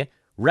 3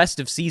 rest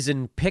of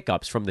season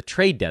pickups from the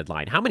trade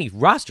deadline. How many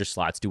roster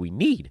slots do we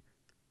need?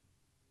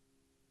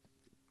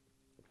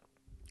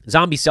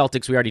 Zombie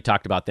Celtics, we already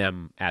talked about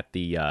them at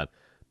the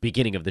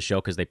beginning of the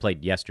show because they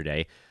played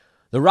yesterday.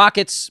 The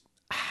Rockets,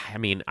 I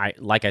mean,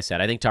 like I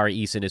said, I think Tari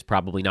Eason is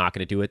probably not going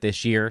to do it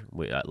this year.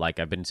 Like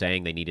I've been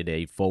saying, they needed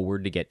a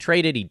forward to get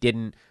traded. He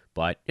didn't,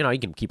 but, you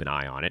can keep an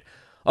eye on it.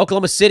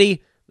 Oklahoma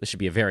City, this should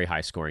be a very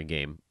high-scoring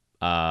game.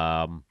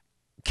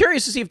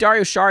 Curious to see if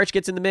Dario Saric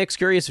gets in the mix.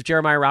 Curious if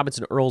Jeremiah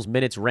Robinson Earl's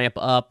minutes ramp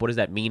up. What does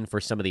that mean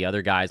for some of the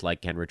other guys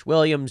like Kenrich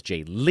Williams,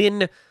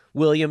 Jalen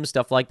Williams,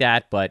 stuff like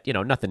that? But,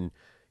 nothing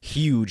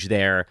huge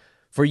there.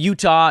 For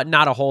Utah,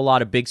 not a whole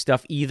lot of big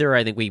stuff either.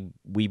 I think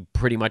we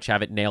pretty much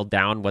have it nailed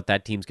down what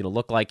that team's going to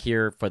look like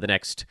here for the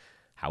next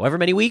however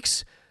many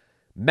weeks.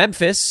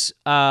 Memphis,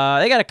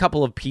 they got a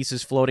couple of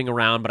pieces floating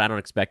around, but I don't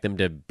expect them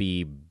to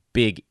be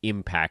big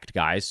impact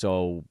guys.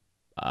 So,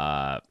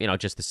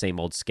 just the same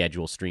old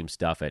schedule stream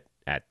stuff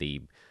at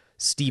the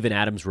Steven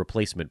Adams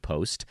replacement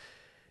post.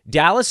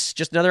 Dallas,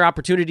 just another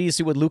opportunity to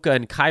see what Luka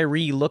and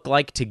Kyrie look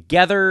like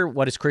together.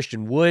 What is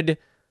Christian Wood?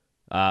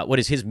 What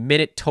does his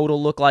minute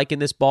total look like in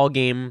this ball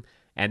game?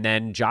 And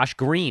then Josh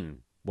Green,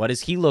 what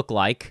does he look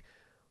like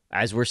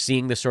as we're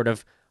seeing the sort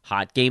of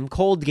hot game,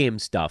 cold game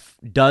stuff?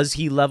 Does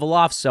he level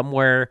off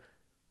somewhere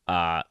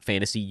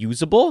fantasy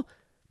usable?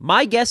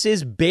 My guess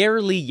is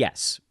barely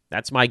yes.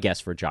 That's my guess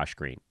for Josh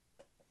Green.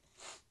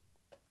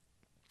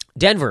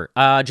 Denver,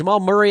 Jamal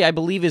Murray, I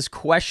believe, is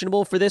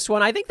questionable for this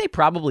one. I think they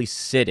probably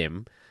sit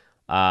him.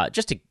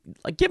 Just to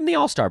give him the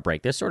All-Star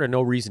break. There's sort of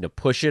no reason to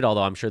push it,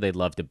 although I'm sure they'd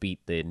love to beat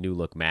the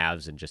new-look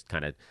Mavs and just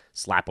kind of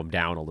slap them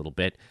down a little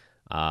bit.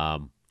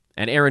 And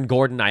Aaron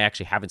Gordon, I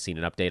actually haven't seen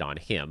an update on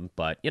him.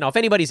 But, if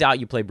anybody's out,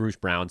 you play Bruce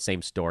Brown,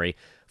 same story.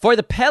 For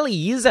the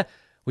Pellies,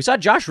 we saw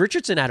Josh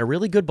Richardson had a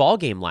really good ball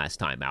game last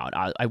time out.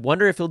 I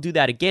wonder if he'll do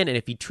that again. And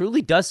if he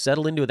truly does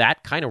settle into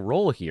that kind of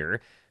role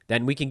here,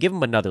 then we can give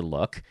him another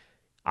look.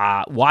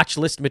 Watch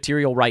list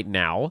material right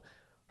now.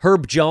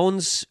 Herb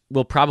Jones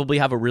will probably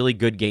have a really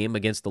good game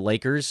against the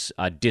Lakers,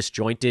 a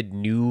disjointed,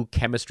 new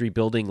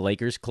chemistry-building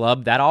Lakers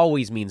club. That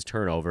always means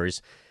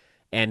turnovers,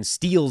 and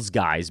steals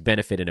guys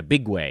benefit in a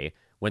big way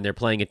when they're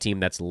playing a team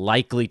that's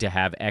likely to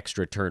have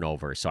extra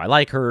turnovers. So I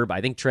like Herb.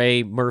 I think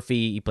Trey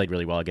Murphy, he played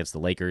really well against the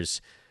Lakers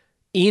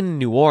in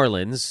New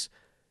Orleans.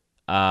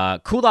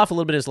 Cooled off a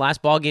little bit in his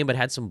last ball game, but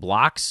had some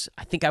blocks.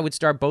 I think I would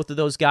start both of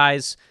those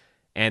guys.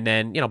 And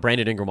then,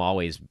 Brandon Ingram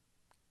always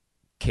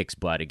kicks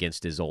butt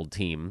against his old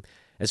team.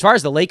 As far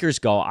as the Lakers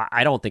go,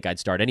 I don't think I'd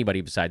start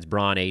anybody besides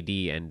Bron, AD,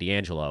 and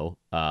D'Angelo.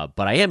 But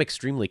I am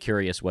extremely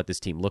curious what this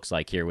team looks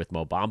like here with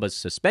Mo Bamba's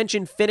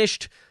suspension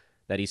finished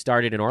that he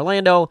started in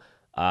Orlando.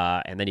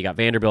 And then you got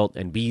Vanderbilt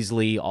and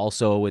Beasley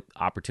also with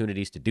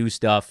opportunities to do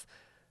stuff.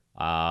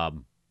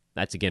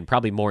 That's, again,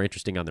 probably more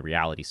interesting on the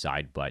reality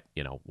side, but,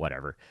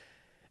 whatever.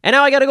 And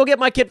now I got to go get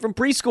my kid from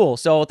preschool.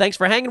 So thanks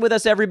for hanging with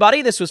us,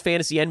 everybody. This was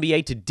Fantasy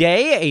NBA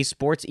Today, a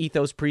Sports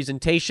Ethos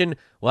presentation.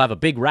 We'll have a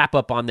big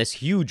wrap-up on this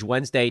huge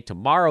Wednesday.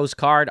 Tomorrow's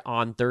card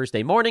on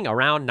Thursday morning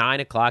around 9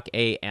 o'clock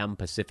a.m.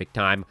 Pacific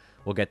time.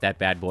 We'll get that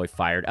bad boy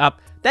fired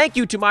up. Thank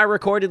you to my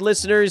recorded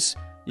listeners.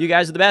 You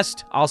guys are the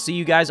best. I'll see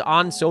you guys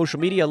on social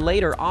media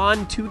later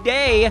on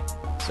today.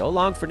 So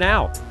long for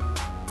now.